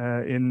support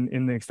in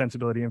the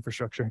extensibility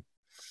infrastructure.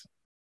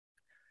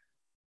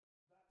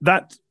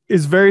 That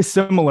is very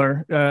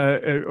similar,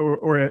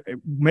 or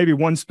maybe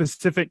one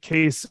specific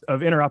case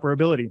of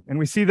interoperability. And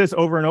we see this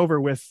over and over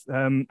with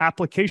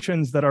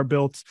applications that are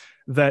built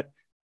that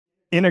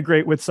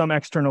integrate with some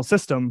external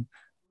system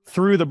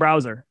through the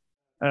browser,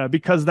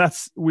 because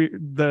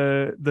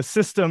the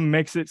system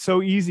makes it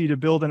so easy to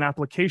build an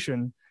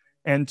application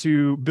and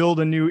to build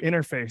a new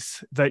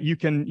interface that you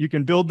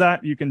can build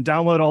that, you can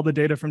download all the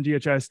data from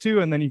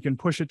DHIS2, and then you can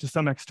push it to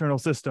some external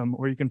system,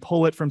 or you can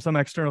pull it from some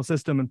external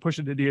system and push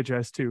it to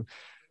DHIS2.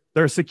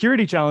 There are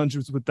security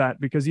challenges with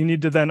that because you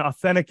need to then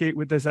authenticate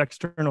with this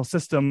external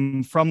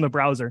system from the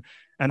browser.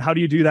 And how do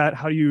you do that?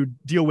 How do you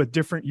deal with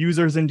different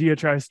users in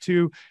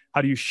DHIS2?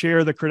 How do you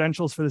share the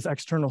credentials for this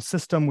external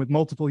system with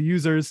multiple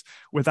users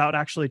without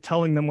actually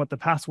telling them what the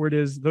password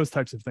is? Those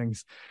types of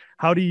things.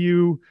 How do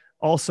you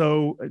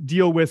also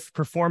deal with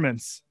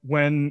performance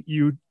when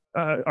you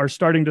are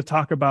starting to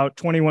talk about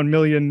 21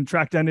 million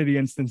tracked entity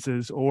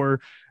instances,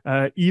 or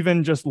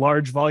even just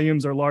large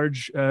volumes or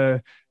large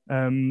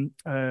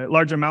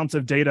amounts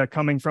of data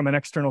coming from an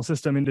external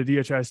system into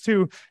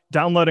DHIS2,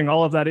 downloading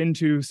all of that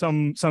into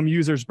some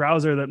user's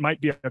browser that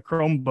might be a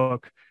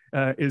Chromebook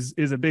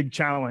is a big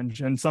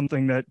challenge, and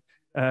something that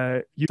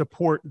you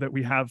support that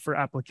we have for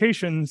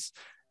applications,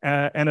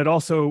 and it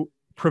also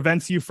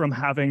prevents you from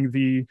having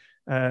the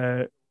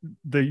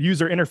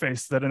user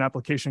interface that an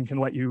application can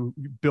let you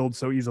build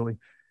so easily.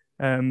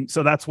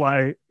 So that's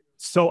why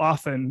so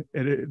often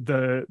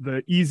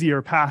the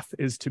easier path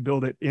is to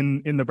build it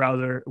in the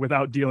browser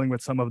without dealing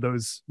with some of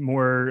those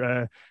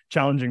more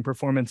challenging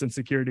performance and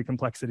security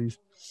complexities.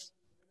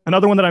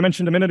 Another one that I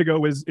mentioned a minute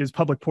ago is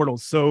public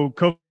portals. So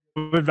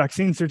COVID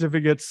vaccine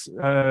certificates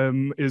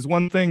is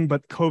one thing,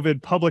 but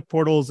COVID public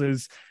portals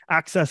is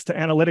access to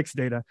analytics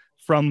data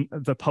from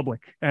the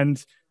public.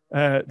 And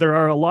there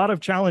are a lot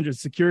of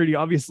challenges, security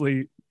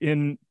obviously,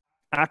 in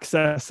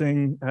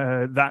accessing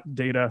that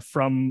data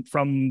from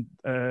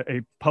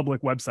a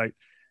public website.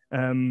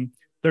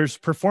 There's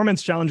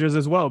performance challenges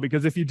as well,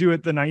 because if you do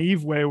it the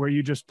naive way where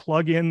you just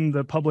plug in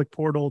the public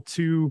portal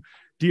to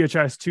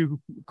DHIS2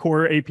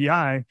 core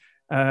API,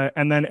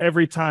 and then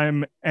every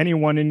time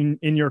anyone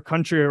in your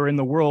country or in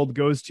the world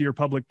goes to your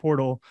public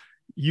portal,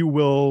 you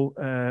will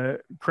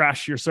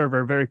crash your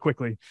server very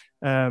quickly.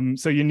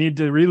 So you need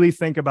to really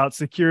think about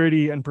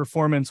security and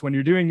performance when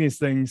you're doing these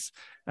things.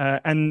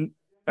 And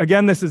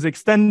again, this is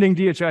extending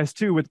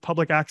DHIS2 with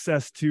public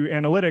access to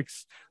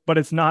analytics, but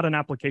it's not an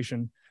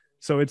application.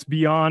 So it's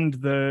beyond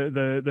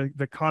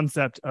the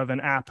concept of an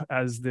app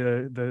as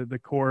the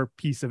core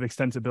piece of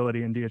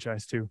extensibility in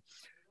DHIS2.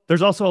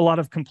 There's also a lot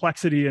of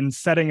complexity in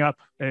setting up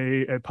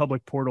a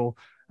public portal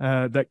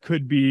that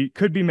could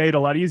be made a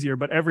lot easier,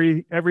 but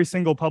every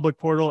single public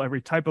portal,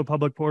 every type of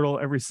public portal,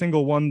 every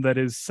single one that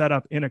is set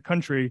up in a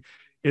country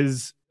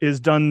is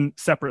done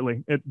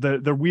separately.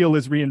 The wheel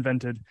is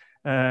reinvented,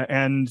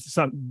 and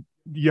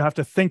you have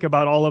to think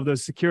about all of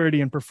those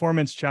security and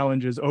performance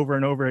challenges over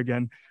and over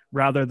again,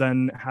 rather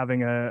than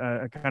having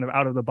a kind of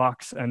out of the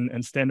box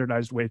and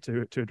standardized way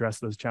to address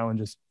those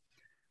challenges.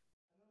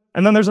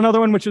 And then there's another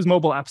one, which is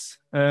mobile apps.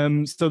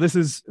 So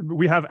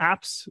we have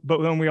apps,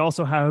 but then we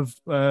also have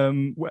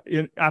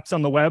apps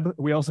on the web.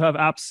 We also have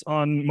apps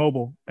on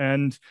mobile,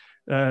 and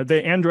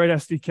the Android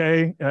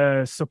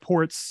SDK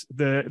supports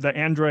the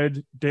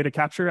Android data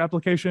capture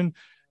application.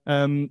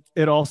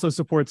 It also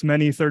supports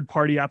many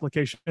third-party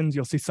applications.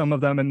 You'll see some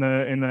of them in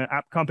the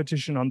app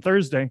competition on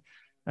Thursday.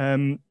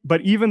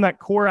 But even that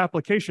core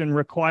application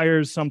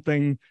requires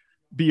something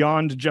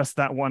beyond just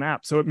that one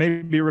app. So it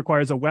maybe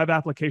requires a web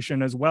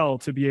application as well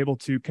to be able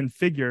to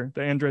configure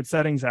the Android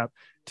settings app,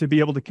 to be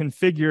able to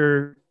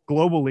configure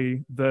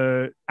globally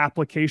the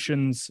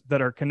applications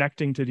that are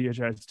connecting to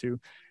DHIS2.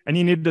 And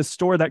you need to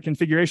store that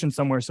configuration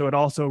somewhere. So it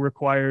also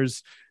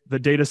requires the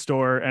data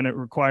store, and it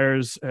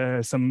requires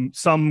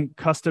some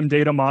custom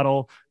data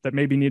model that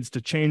maybe needs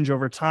to change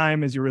over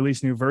time as you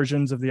release new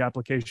versions of the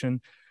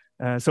application.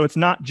 So it's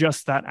not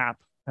just that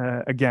app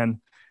again.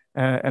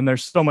 And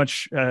there's so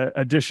much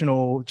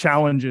additional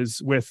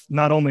challenges with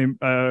not only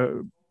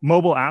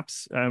mobile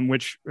apps,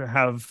 which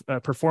have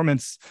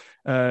performance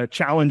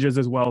challenges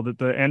as well, that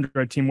the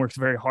Android team works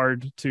very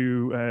hard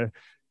to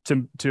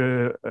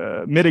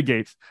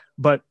mitigate.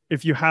 But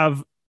if you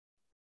have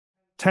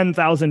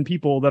 10,000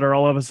 people that are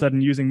all of a sudden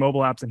using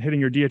mobile apps and hitting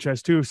your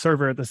DHIS2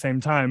 server at the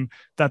same time,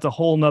 that's a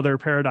whole nother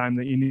paradigm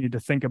that you need to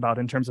think about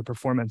in terms of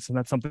performance. And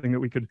that's something that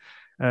we could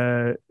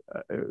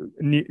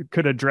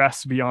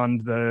address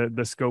beyond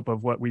the scope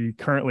of what we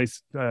currently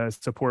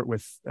support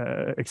with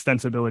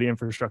extensibility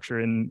infrastructure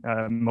in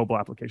mobile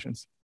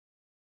applications.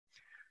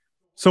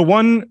 So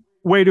one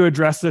way to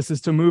address this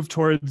is to move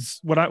towards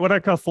what I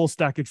call full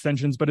stack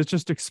extensions, but it's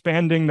just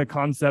expanding the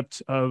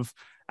concept of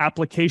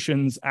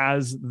applications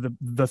as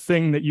the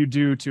thing that you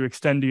do to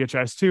extend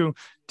DHIS2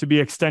 to be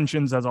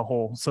extensions as a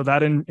whole. So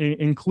that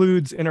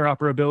includes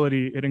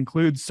interoperability. It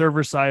includes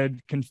server-side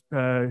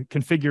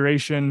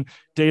configuration,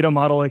 data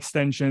model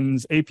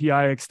extensions,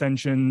 API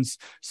extensions,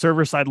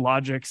 server-side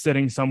logic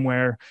sitting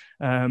somewhere.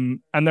 And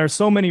there's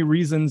so many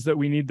reasons that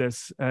we need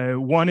this.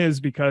 One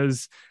is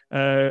because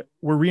we're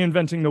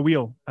reinventing the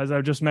wheel. As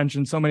I've just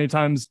mentioned so many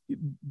times,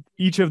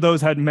 each of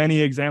those had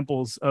many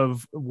examples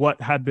of what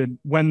had been,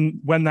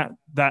 when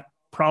that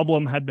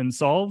problem had been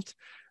solved,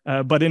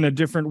 but in a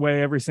different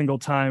way every single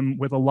time,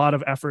 with a lot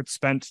of effort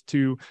spent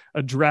to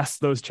address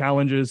those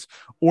challenges,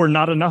 or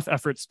not enough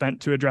effort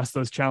spent to address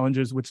those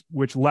challenges,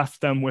 which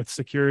left them with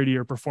security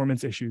or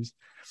performance issues,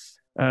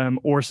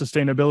 or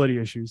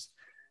sustainability issues.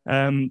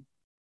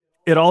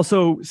 It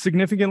also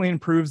significantly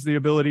improves the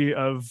ability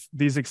of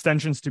these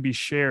extensions to be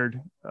shared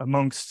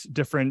amongst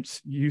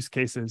different use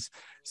cases.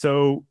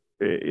 So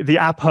the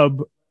App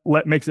Hub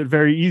makes it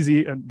very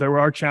easy. There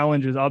are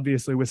challenges,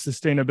 obviously, with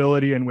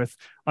sustainability and with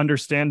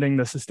understanding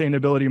the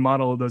sustainability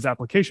model of those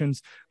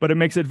applications, but it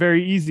makes it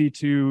very easy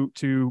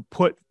to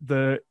put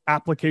the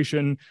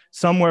application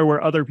somewhere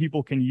where other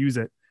people can use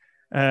it.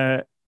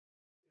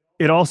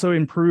 It also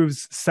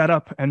improves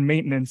setup and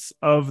maintenance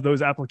of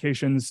those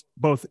applications,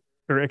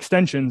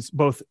 extensions,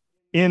 both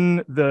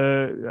in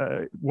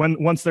the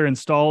once they're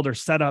installed or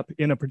set up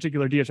in a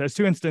particular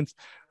DHIS2 instance,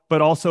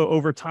 but also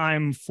over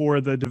time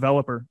for the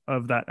developer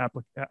of that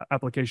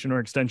application or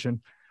extension.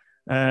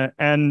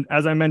 And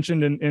as I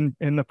mentioned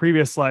in the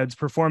previous slides,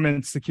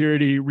 performance,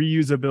 security,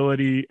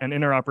 reusability, and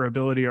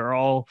interoperability are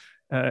all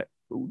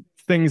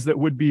things that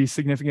would be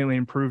significantly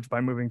improved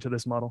by moving to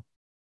this model.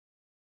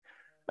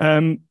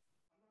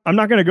 I'm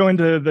not going to go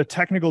into the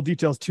technical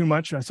details too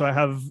much, so I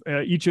have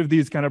each of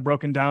these kind of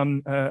broken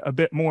down a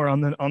bit more on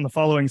the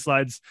following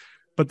slides.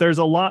 But there's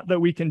a lot that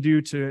we can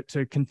do to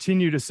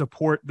continue to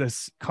support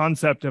this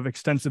concept of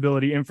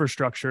extensibility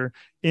infrastructure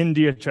in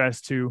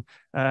DHIS2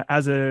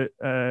 as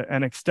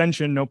an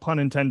extension, no pun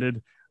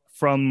intended,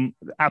 from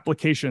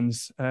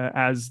applications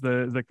as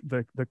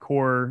the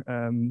core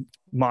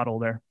model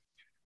there.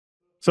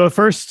 So the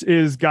first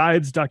is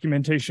guides,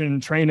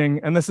 documentation, training,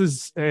 and this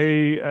is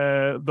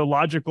the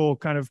logical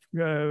kind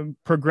of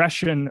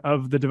progression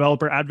of the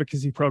developer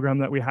advocacy program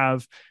that we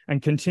have, and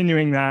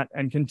continuing that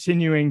and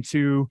continuing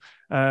to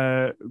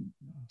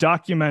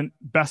document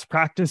best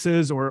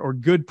practices or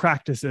good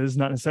practices,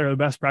 not necessarily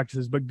best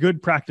practices, but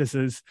good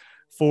practices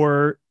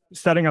for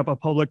setting up a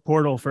public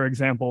portal, for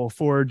example,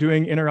 for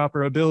doing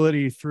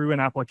interoperability through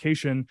an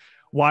application,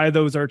 why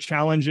those are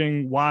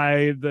challenging,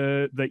 why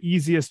the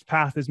easiest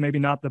path is maybe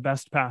not the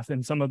best path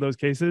in some of those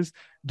cases,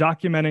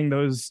 documenting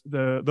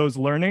those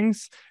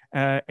learnings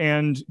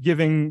and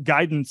giving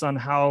guidance on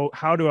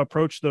how to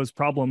approach those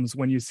problems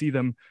when you see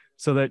them,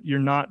 so that you're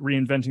not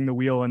reinventing the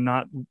wheel and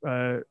not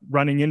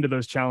running into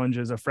those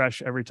challenges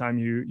afresh every time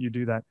you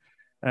do that.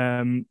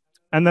 And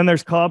then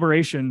there's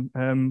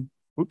collaboration.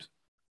 Oops,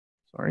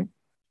 sorry.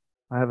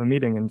 I have a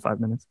meeting in 5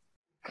 minutes.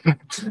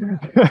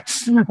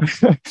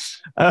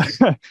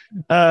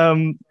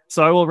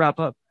 So I will wrap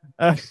up.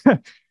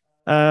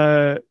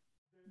 The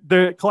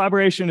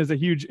collaboration is a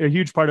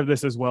huge part of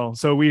this as well.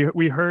 So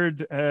we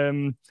heard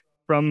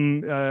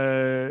from,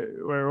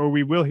 or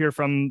we will hear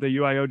from the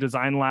UIO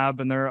Design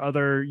Lab, and there are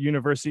other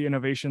university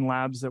innovation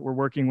labs that we're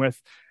working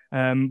with,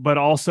 but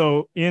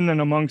also in and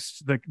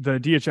amongst the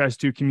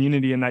DHIS2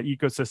 community in that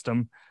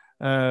ecosystem.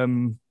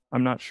 I'm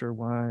not sure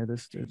why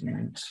this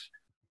didn't.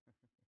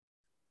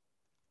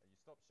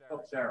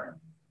 Stop sharing.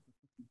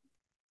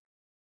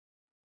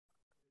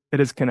 It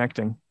is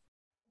connecting.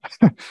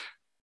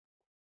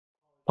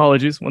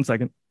 Apologies, 1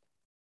 second.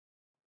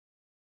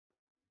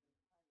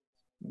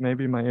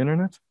 Maybe my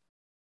internet?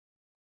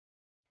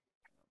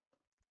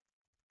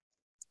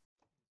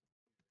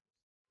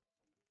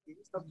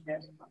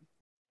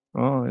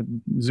 Oh,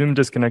 Zoom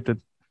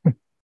disconnected.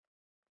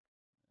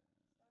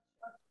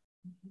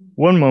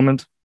 1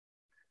 moment.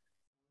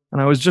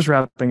 And I was just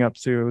wrapping up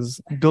too. It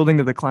was building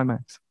to the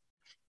climax.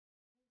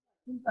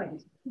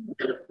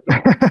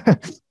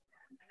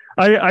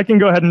 I can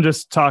go ahead and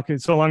just talk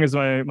so long as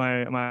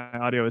my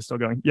audio is still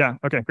going. Yeah,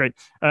 okay, great.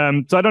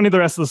 So I don't need the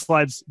rest of the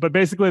slides, but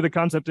basically the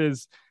concept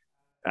is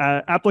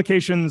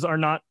applications are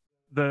not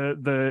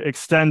the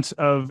extent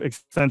of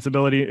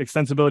extensibility.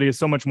 Extensibility is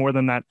so much more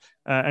than that.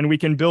 And we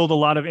can build a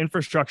lot of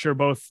infrastructure,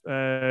 both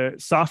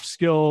soft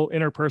skill,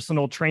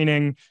 interpersonal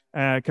training,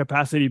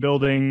 capacity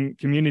building,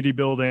 community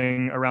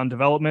building around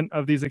development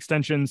of these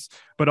extensions,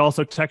 but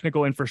also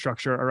technical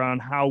infrastructure around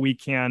how we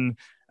can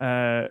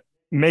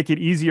make it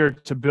easier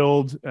to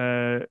build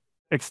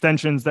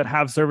extensions that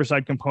have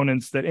server-side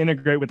components that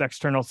integrate with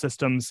external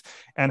systems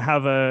and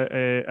have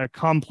a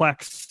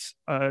complex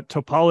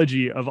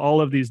topology of all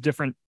of these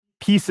different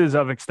pieces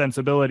of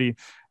extensibility,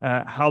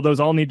 how those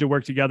all need to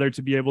work together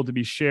to be able to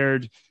be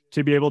shared,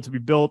 to be able to be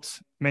built,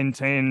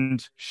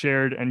 maintained,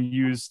 shared, and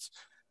used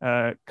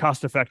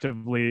cost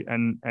effectively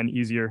and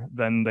easier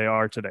than they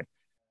are today.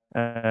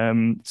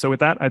 So with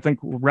that, I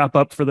think we'll wrap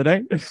up for the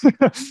day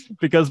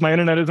because my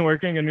internet isn't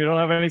working and we don't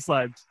have any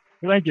slides.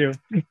 Thank you.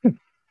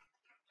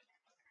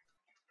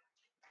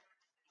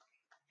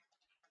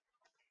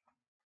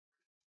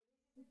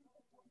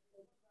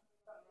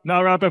 Now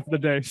I'll wrap up for the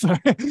day. Sorry.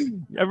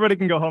 Everybody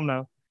can go home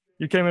now.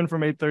 You came in from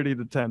 8:30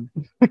 to 10.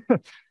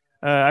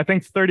 I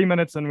think 30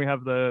 minutes and we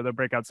have the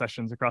breakout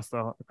sessions across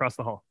the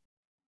hall.